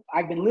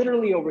 I've been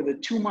literally over the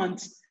 2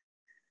 months,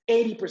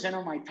 80%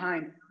 of my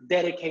time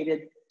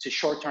dedicated to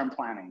short-term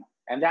planning.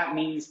 And that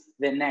means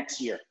the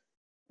next year,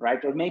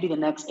 right? Or maybe the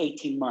next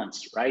 18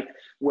 months, right?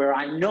 Where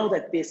I know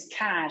that this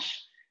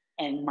cash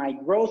and my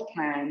growth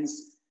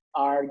plans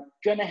are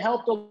gonna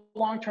help the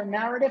long-term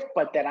narrative,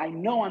 but that I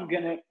know I'm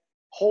gonna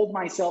hold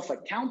myself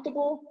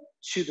accountable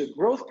to the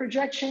growth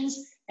projections,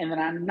 and then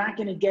I'm not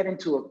gonna get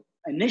into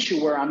an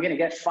issue where I'm gonna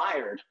get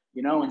fired,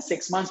 in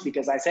 6 months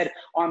because I said,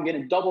 oh, I'm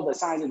gonna double the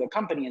size of the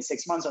company in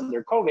 6 months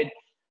under COVID,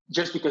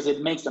 just because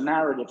it makes the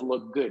narrative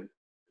look good,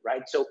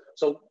 right? So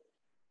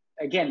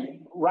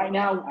again, right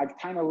now, I've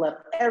kind of left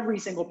every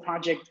single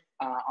project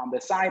on the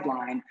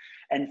sideline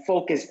and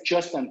focus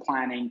just on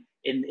planning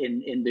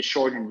in the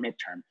short and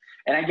midterm.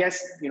 And I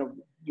guess,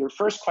 your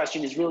first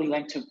question is really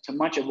linked to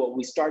much of what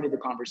we started the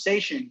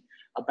conversation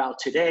about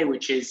today,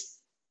 which is,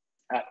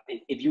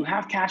 if you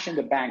have cash in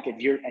the bank,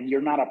 and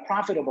you're not a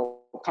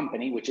profitable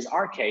company, which is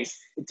our case,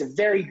 it's a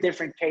very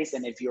different case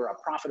than if you're a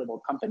profitable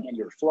company and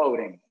you're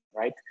floating,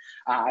 right?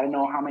 I don't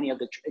know how many of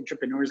the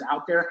entrepreneurs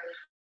out there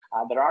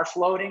that are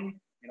floating.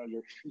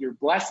 You're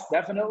blessed,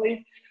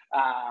 definitely.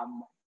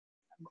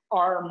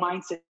 Our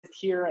mindset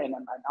here and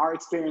our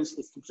experience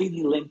is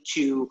completely linked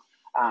to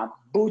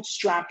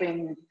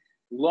bootstrapping,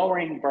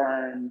 lowering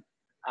burn,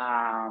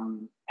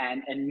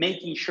 and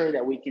making sure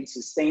that we can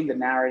sustain the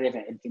narrative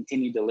and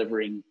continue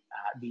delivering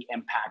the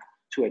impact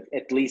to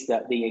at least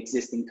the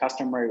existing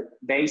customer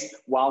base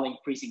while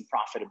increasing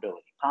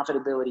profitability.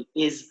 Profitability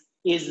is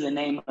the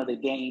name of the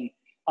game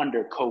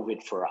under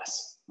COVID for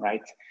us,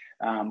 right?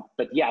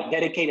 But yeah,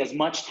 dedicate as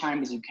much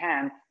time as you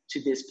can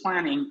to this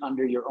planning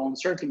under your own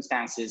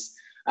circumstances,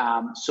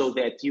 so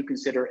that you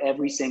consider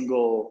every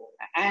single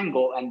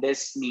angle. And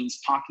this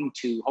means talking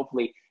to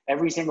hopefully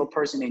every single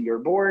person in your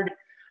board,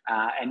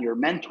 and your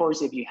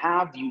mentors. If you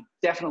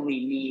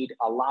definitely need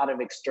a lot of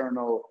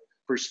external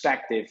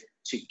perspective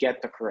to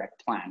get the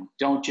correct plan.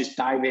 Don't just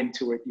dive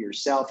into it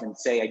yourself and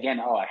say again,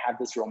 oh, I have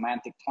this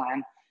romantic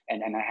plan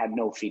and I had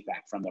no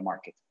feedback from the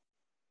market.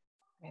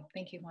 Okay,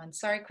 thank you, Juan.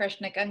 Sorry,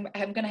 Kreshnik,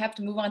 I'm going to have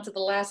to move on to the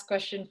last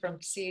question from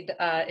Ceed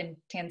in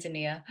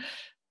Tanzania.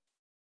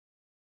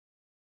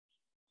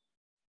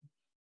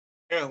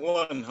 Yeah,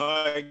 Juan,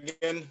 hi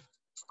again.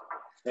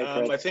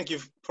 I think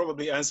you've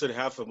probably answered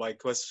half of our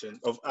question,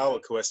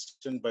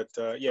 but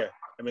yeah,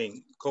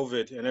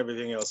 COVID and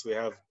everything else, we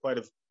have quite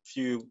a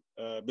few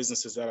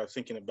businesses that are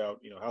thinking about,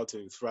 how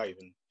to thrive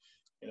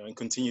and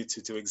continue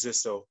to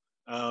exist. So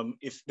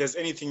if there's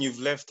anything you've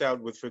left out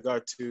with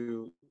regard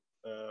to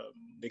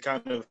the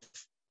kind of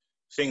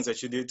things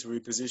that you did to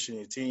reposition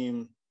your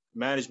team,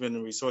 management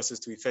and resources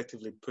to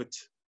effectively put,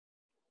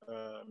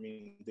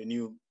 the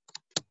new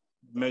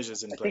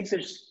measures in place. I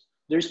think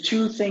there's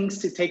two things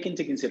to take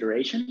into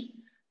consideration,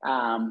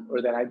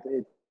 or that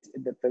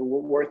are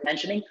worth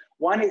mentioning.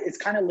 One is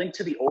kind of linked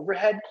to the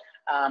overhead.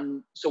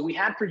 So we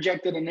had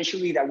projected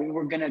initially that we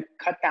were going to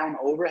cut down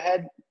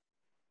overhead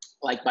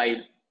like by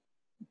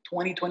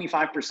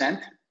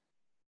 20-25%.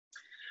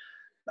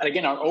 But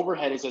again, our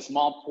overhead is a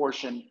small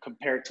portion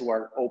compared to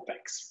our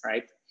OPEX,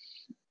 right?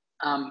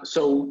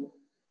 So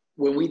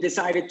when we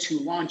decided to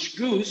launch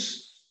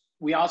Goose,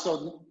 we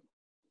also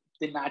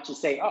did not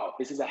just say, oh,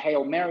 this is a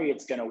Hail Mary,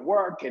 it's gonna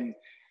work and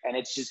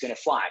it's just gonna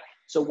fly.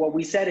 So what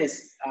we said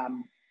is,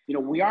 you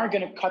know, we are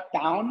gonna cut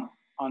down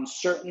on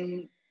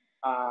certain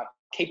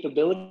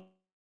capabilities.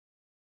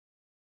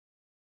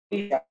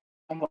 Let's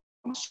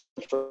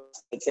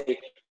say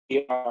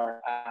we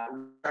are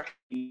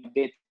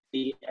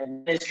the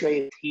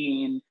administrative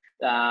team,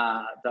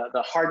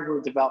 the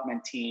hardware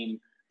development team,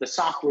 the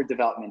software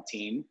development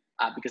team,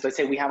 because let's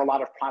say we have a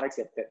lot of products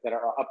that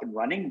are up and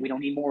running. We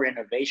don't need more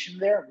innovation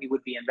there. We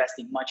would be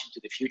investing much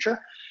into the future.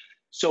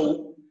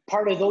 So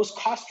part of those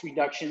cost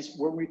reductions,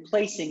 we're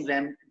replacing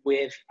them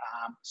with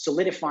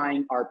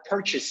solidifying our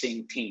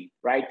purchasing team,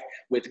 right?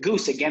 With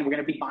Goose, again, we're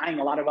going to be buying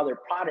a lot of other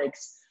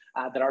products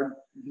that are,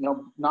 you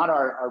know, not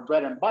our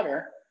bread and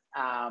butter,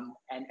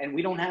 and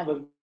we don't have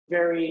a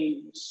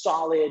very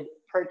solid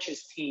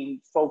purchase team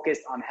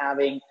focused on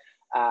having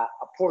a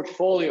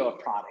portfolio of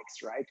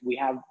products, right? We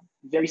have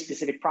very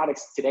specific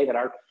products today that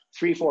are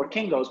 3-4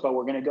 Kingos, but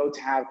we're going to go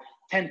to have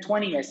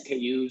 10-20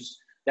 SKUs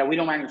that we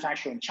don't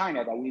manufacture in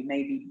China that we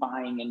may be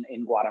buying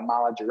in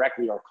Guatemala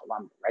directly or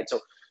Colombia, right?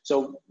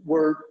 So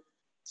we're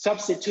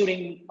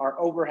substituting our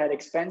overhead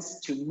expense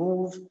to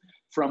move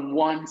from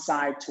one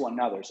side to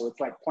another. So it's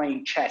like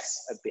playing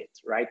chess a bit,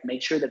 right?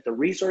 Make sure that the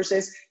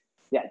resources,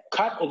 yeah,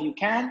 cut if you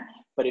can,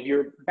 but if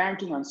you're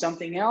banking on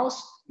something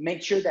else,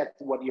 make sure that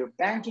what you're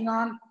banking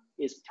on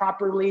is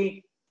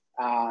properly,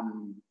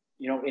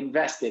 you know,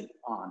 invested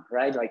on,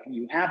 right? Like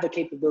you have the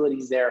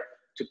capabilities there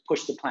to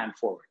push the plan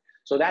forward.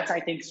 So that's, I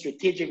think,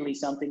 strategically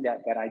something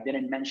that I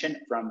didn't mention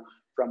from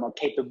a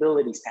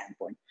capability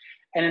standpoint.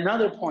 And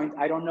another point,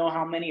 I don't know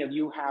how many of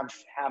you have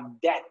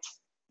debt,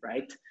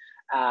 right?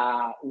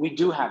 We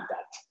do have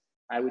debt.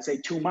 I would say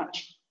too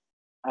much.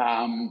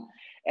 And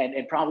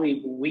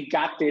probably we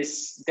got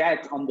this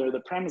debt under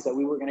the premise that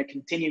we were going to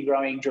continue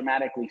growing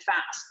dramatically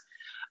fast.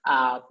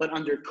 But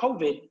under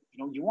COVID, you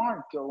know, you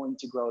aren't going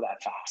to grow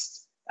that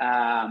fast.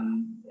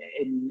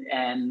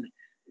 And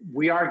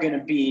we are going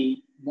to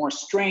be more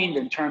strained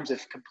in terms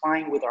of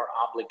complying with our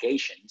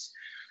obligations.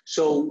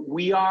 So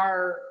we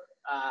are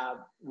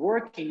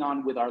working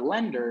on with our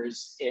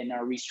lenders in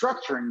our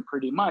restructuring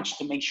pretty much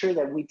to make sure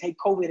that we take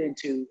COVID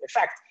into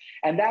effect.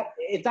 And that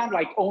it's not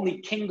like only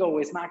Kingo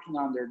is knocking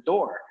on their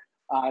door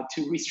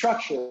to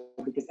restructure,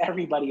 because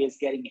everybody is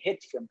getting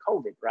hit from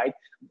COVID, right?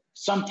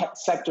 Some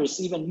sectors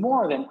even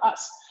more than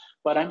us.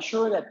 But I'm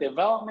sure that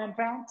development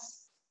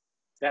banks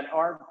that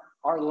are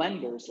our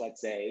lenders, let's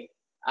say,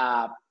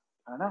 I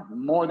don't know,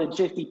 more than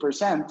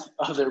 50%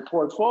 of their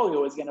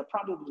portfolio is going to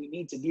probably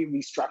need to be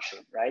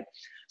restructured, right?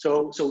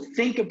 So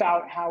think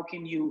about how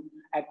can you,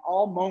 at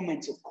all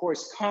moments, of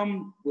course,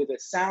 come with a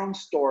sound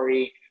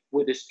story,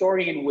 with a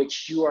story in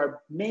which you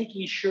are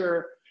making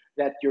sure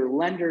that your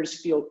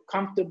lenders feel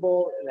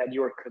comfortable, that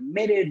you're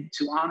committed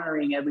to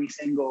honoring every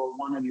single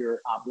one of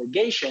your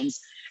obligations.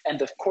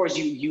 And of course,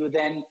 you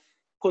then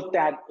put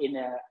that in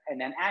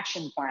an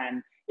action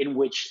plan in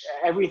which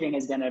everything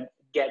is going to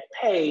get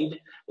paid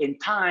in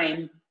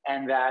time,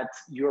 and that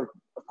you're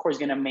of course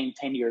going to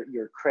maintain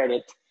your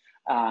credit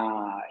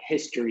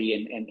history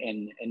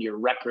and your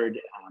record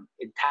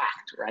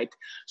intact, right?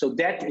 So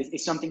debt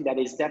is something that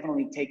is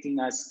definitely taking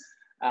us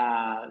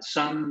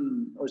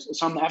some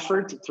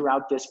effort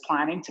throughout this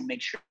planning to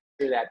make sure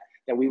that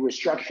we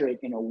restructure it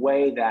in a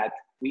way that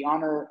we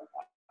honor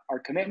our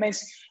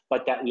commitments,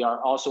 but that we are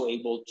also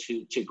able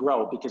to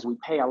grow, because we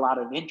pay a lot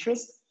of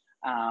interest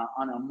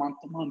on a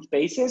month-to-month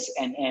basis,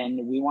 and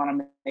we want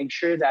to make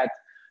sure that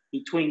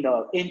between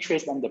the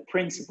interest and the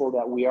principal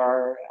that we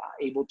are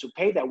able to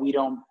pay, that we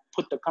don't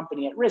put the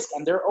company at risk.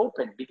 And they're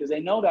open, because they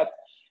know that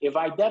if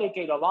I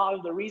dedicate a lot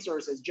of the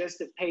resources just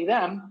to pay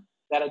them,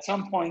 that at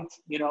some point,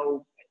 you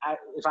know,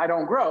 if I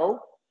don't grow,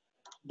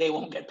 they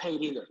won't get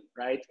paid either,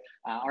 right?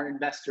 Our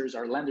investors,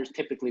 our lenders,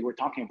 typically we're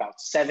talking about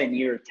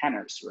 7-year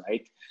tenors,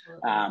 right?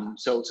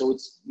 So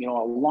it's, you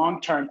know, a long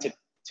term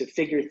to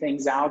figure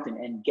things out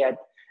and get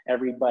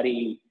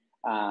everybody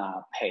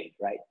paid,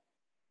 right?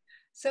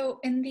 So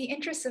in the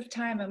interest of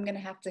time, I'm going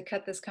to have to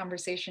cut this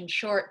conversation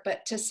short,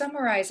 but to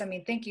summarize, I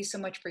mean, thank you so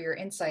much for your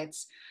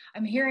insights.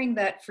 I'm hearing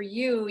that for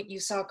you, you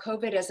saw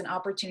COVID as an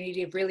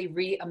opportunity to really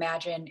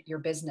reimagine your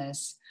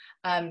business.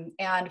 And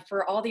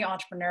for all the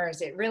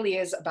entrepreneurs, it really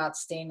is about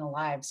staying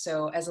alive.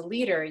 So as a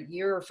leader,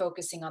 you're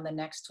focusing on the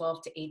next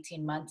 12 to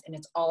 18 months, and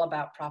it's all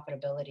about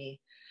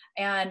profitability.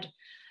 And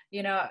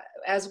you know,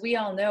 as we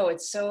all know,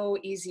 it's so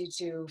easy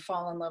to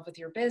fall in love with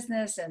your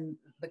business and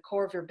the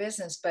core of your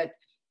business. But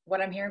what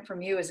I'm hearing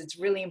from you is it's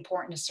really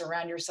important to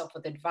surround yourself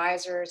with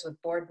advisors,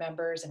 with board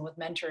members, and with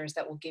mentors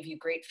that will give you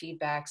great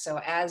feedback.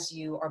 So as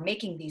you are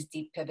making these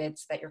deep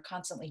pivots, that you're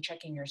constantly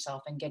checking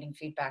yourself and getting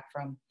feedback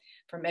from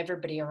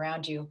everybody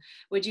around you.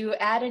 Would you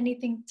add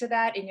anything to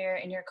that in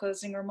your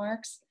closing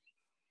remarks?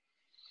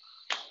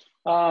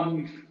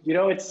 You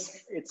know,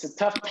 it's a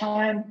tough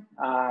time.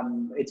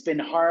 It's been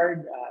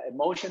hard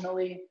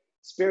emotionally,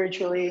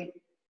 spiritually,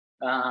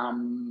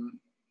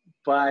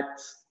 but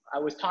I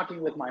was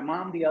talking with my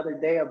mom the other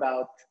day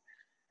about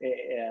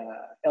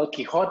El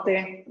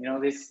Quijote. You know,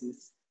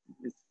 this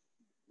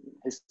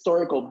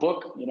historical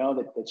book, you know,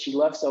 that she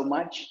loves so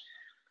much.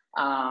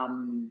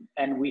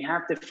 And we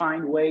have to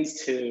find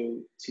ways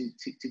to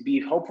be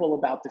hopeful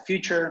about the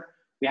future.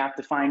 We have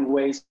to find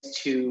ways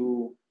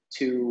to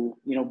you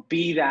know,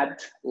 be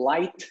that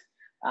light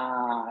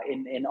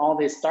in all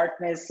this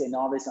darkness, in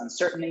all this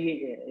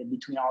uncertainty, in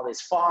between all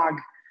this fog.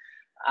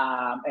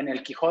 And El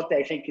Quijote,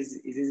 I think, is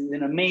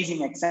an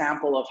amazing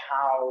example of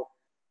how,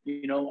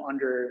 you know,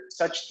 under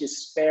such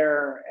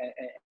despair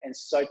and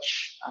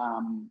such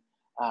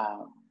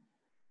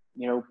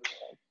you know,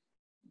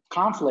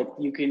 conflict,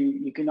 you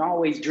can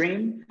always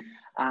dream,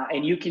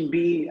 and you can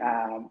be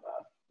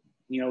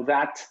you know,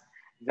 that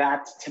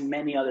to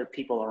many other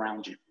people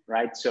around you,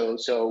 right?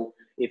 So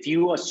if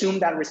you assume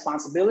that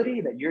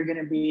responsibility, that you're going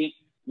to be,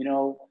 you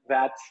know,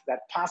 that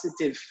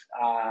positive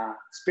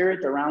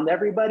spirit around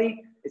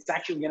everybody, it's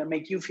actually going to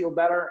make you feel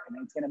better, and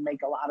it's going to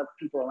make a lot of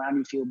people around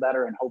you feel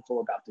better and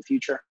hopeful about the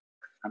future.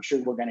 I'm sure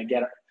we're going to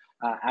get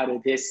out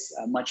of this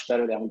much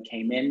better than we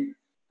came in,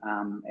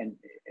 and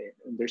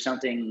there's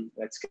something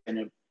that's going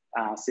to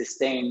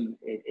sustain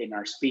in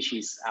our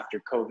species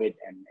after COVID,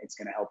 and it's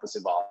going to help us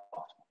evolve.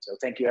 So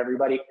thank you,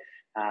 everybody.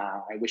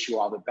 I wish you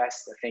all the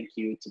best. Thank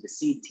you to the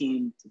Ceed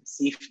team, to the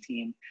CEEF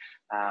team.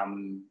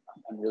 I'm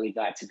really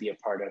glad to be a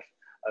part of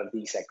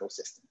this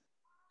ecosystem.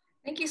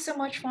 Thank you so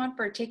much, Juan,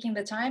 for taking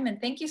the time.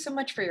 And thank you so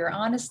much for your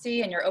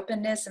honesty and your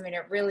openness. I mean,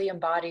 it really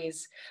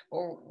embodies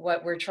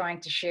what we're trying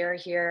to share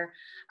here.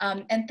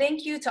 And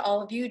thank you to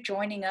all of you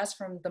joining us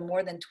from the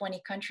more than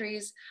 20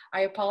 countries.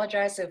 I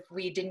apologize if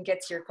we didn't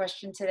get to your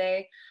question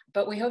today,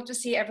 but we hope to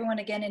see everyone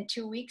again in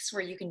 2 weeks,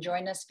 where you can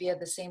join us via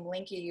the same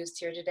link you used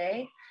here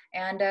today.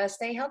 And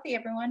stay healthy,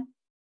 everyone.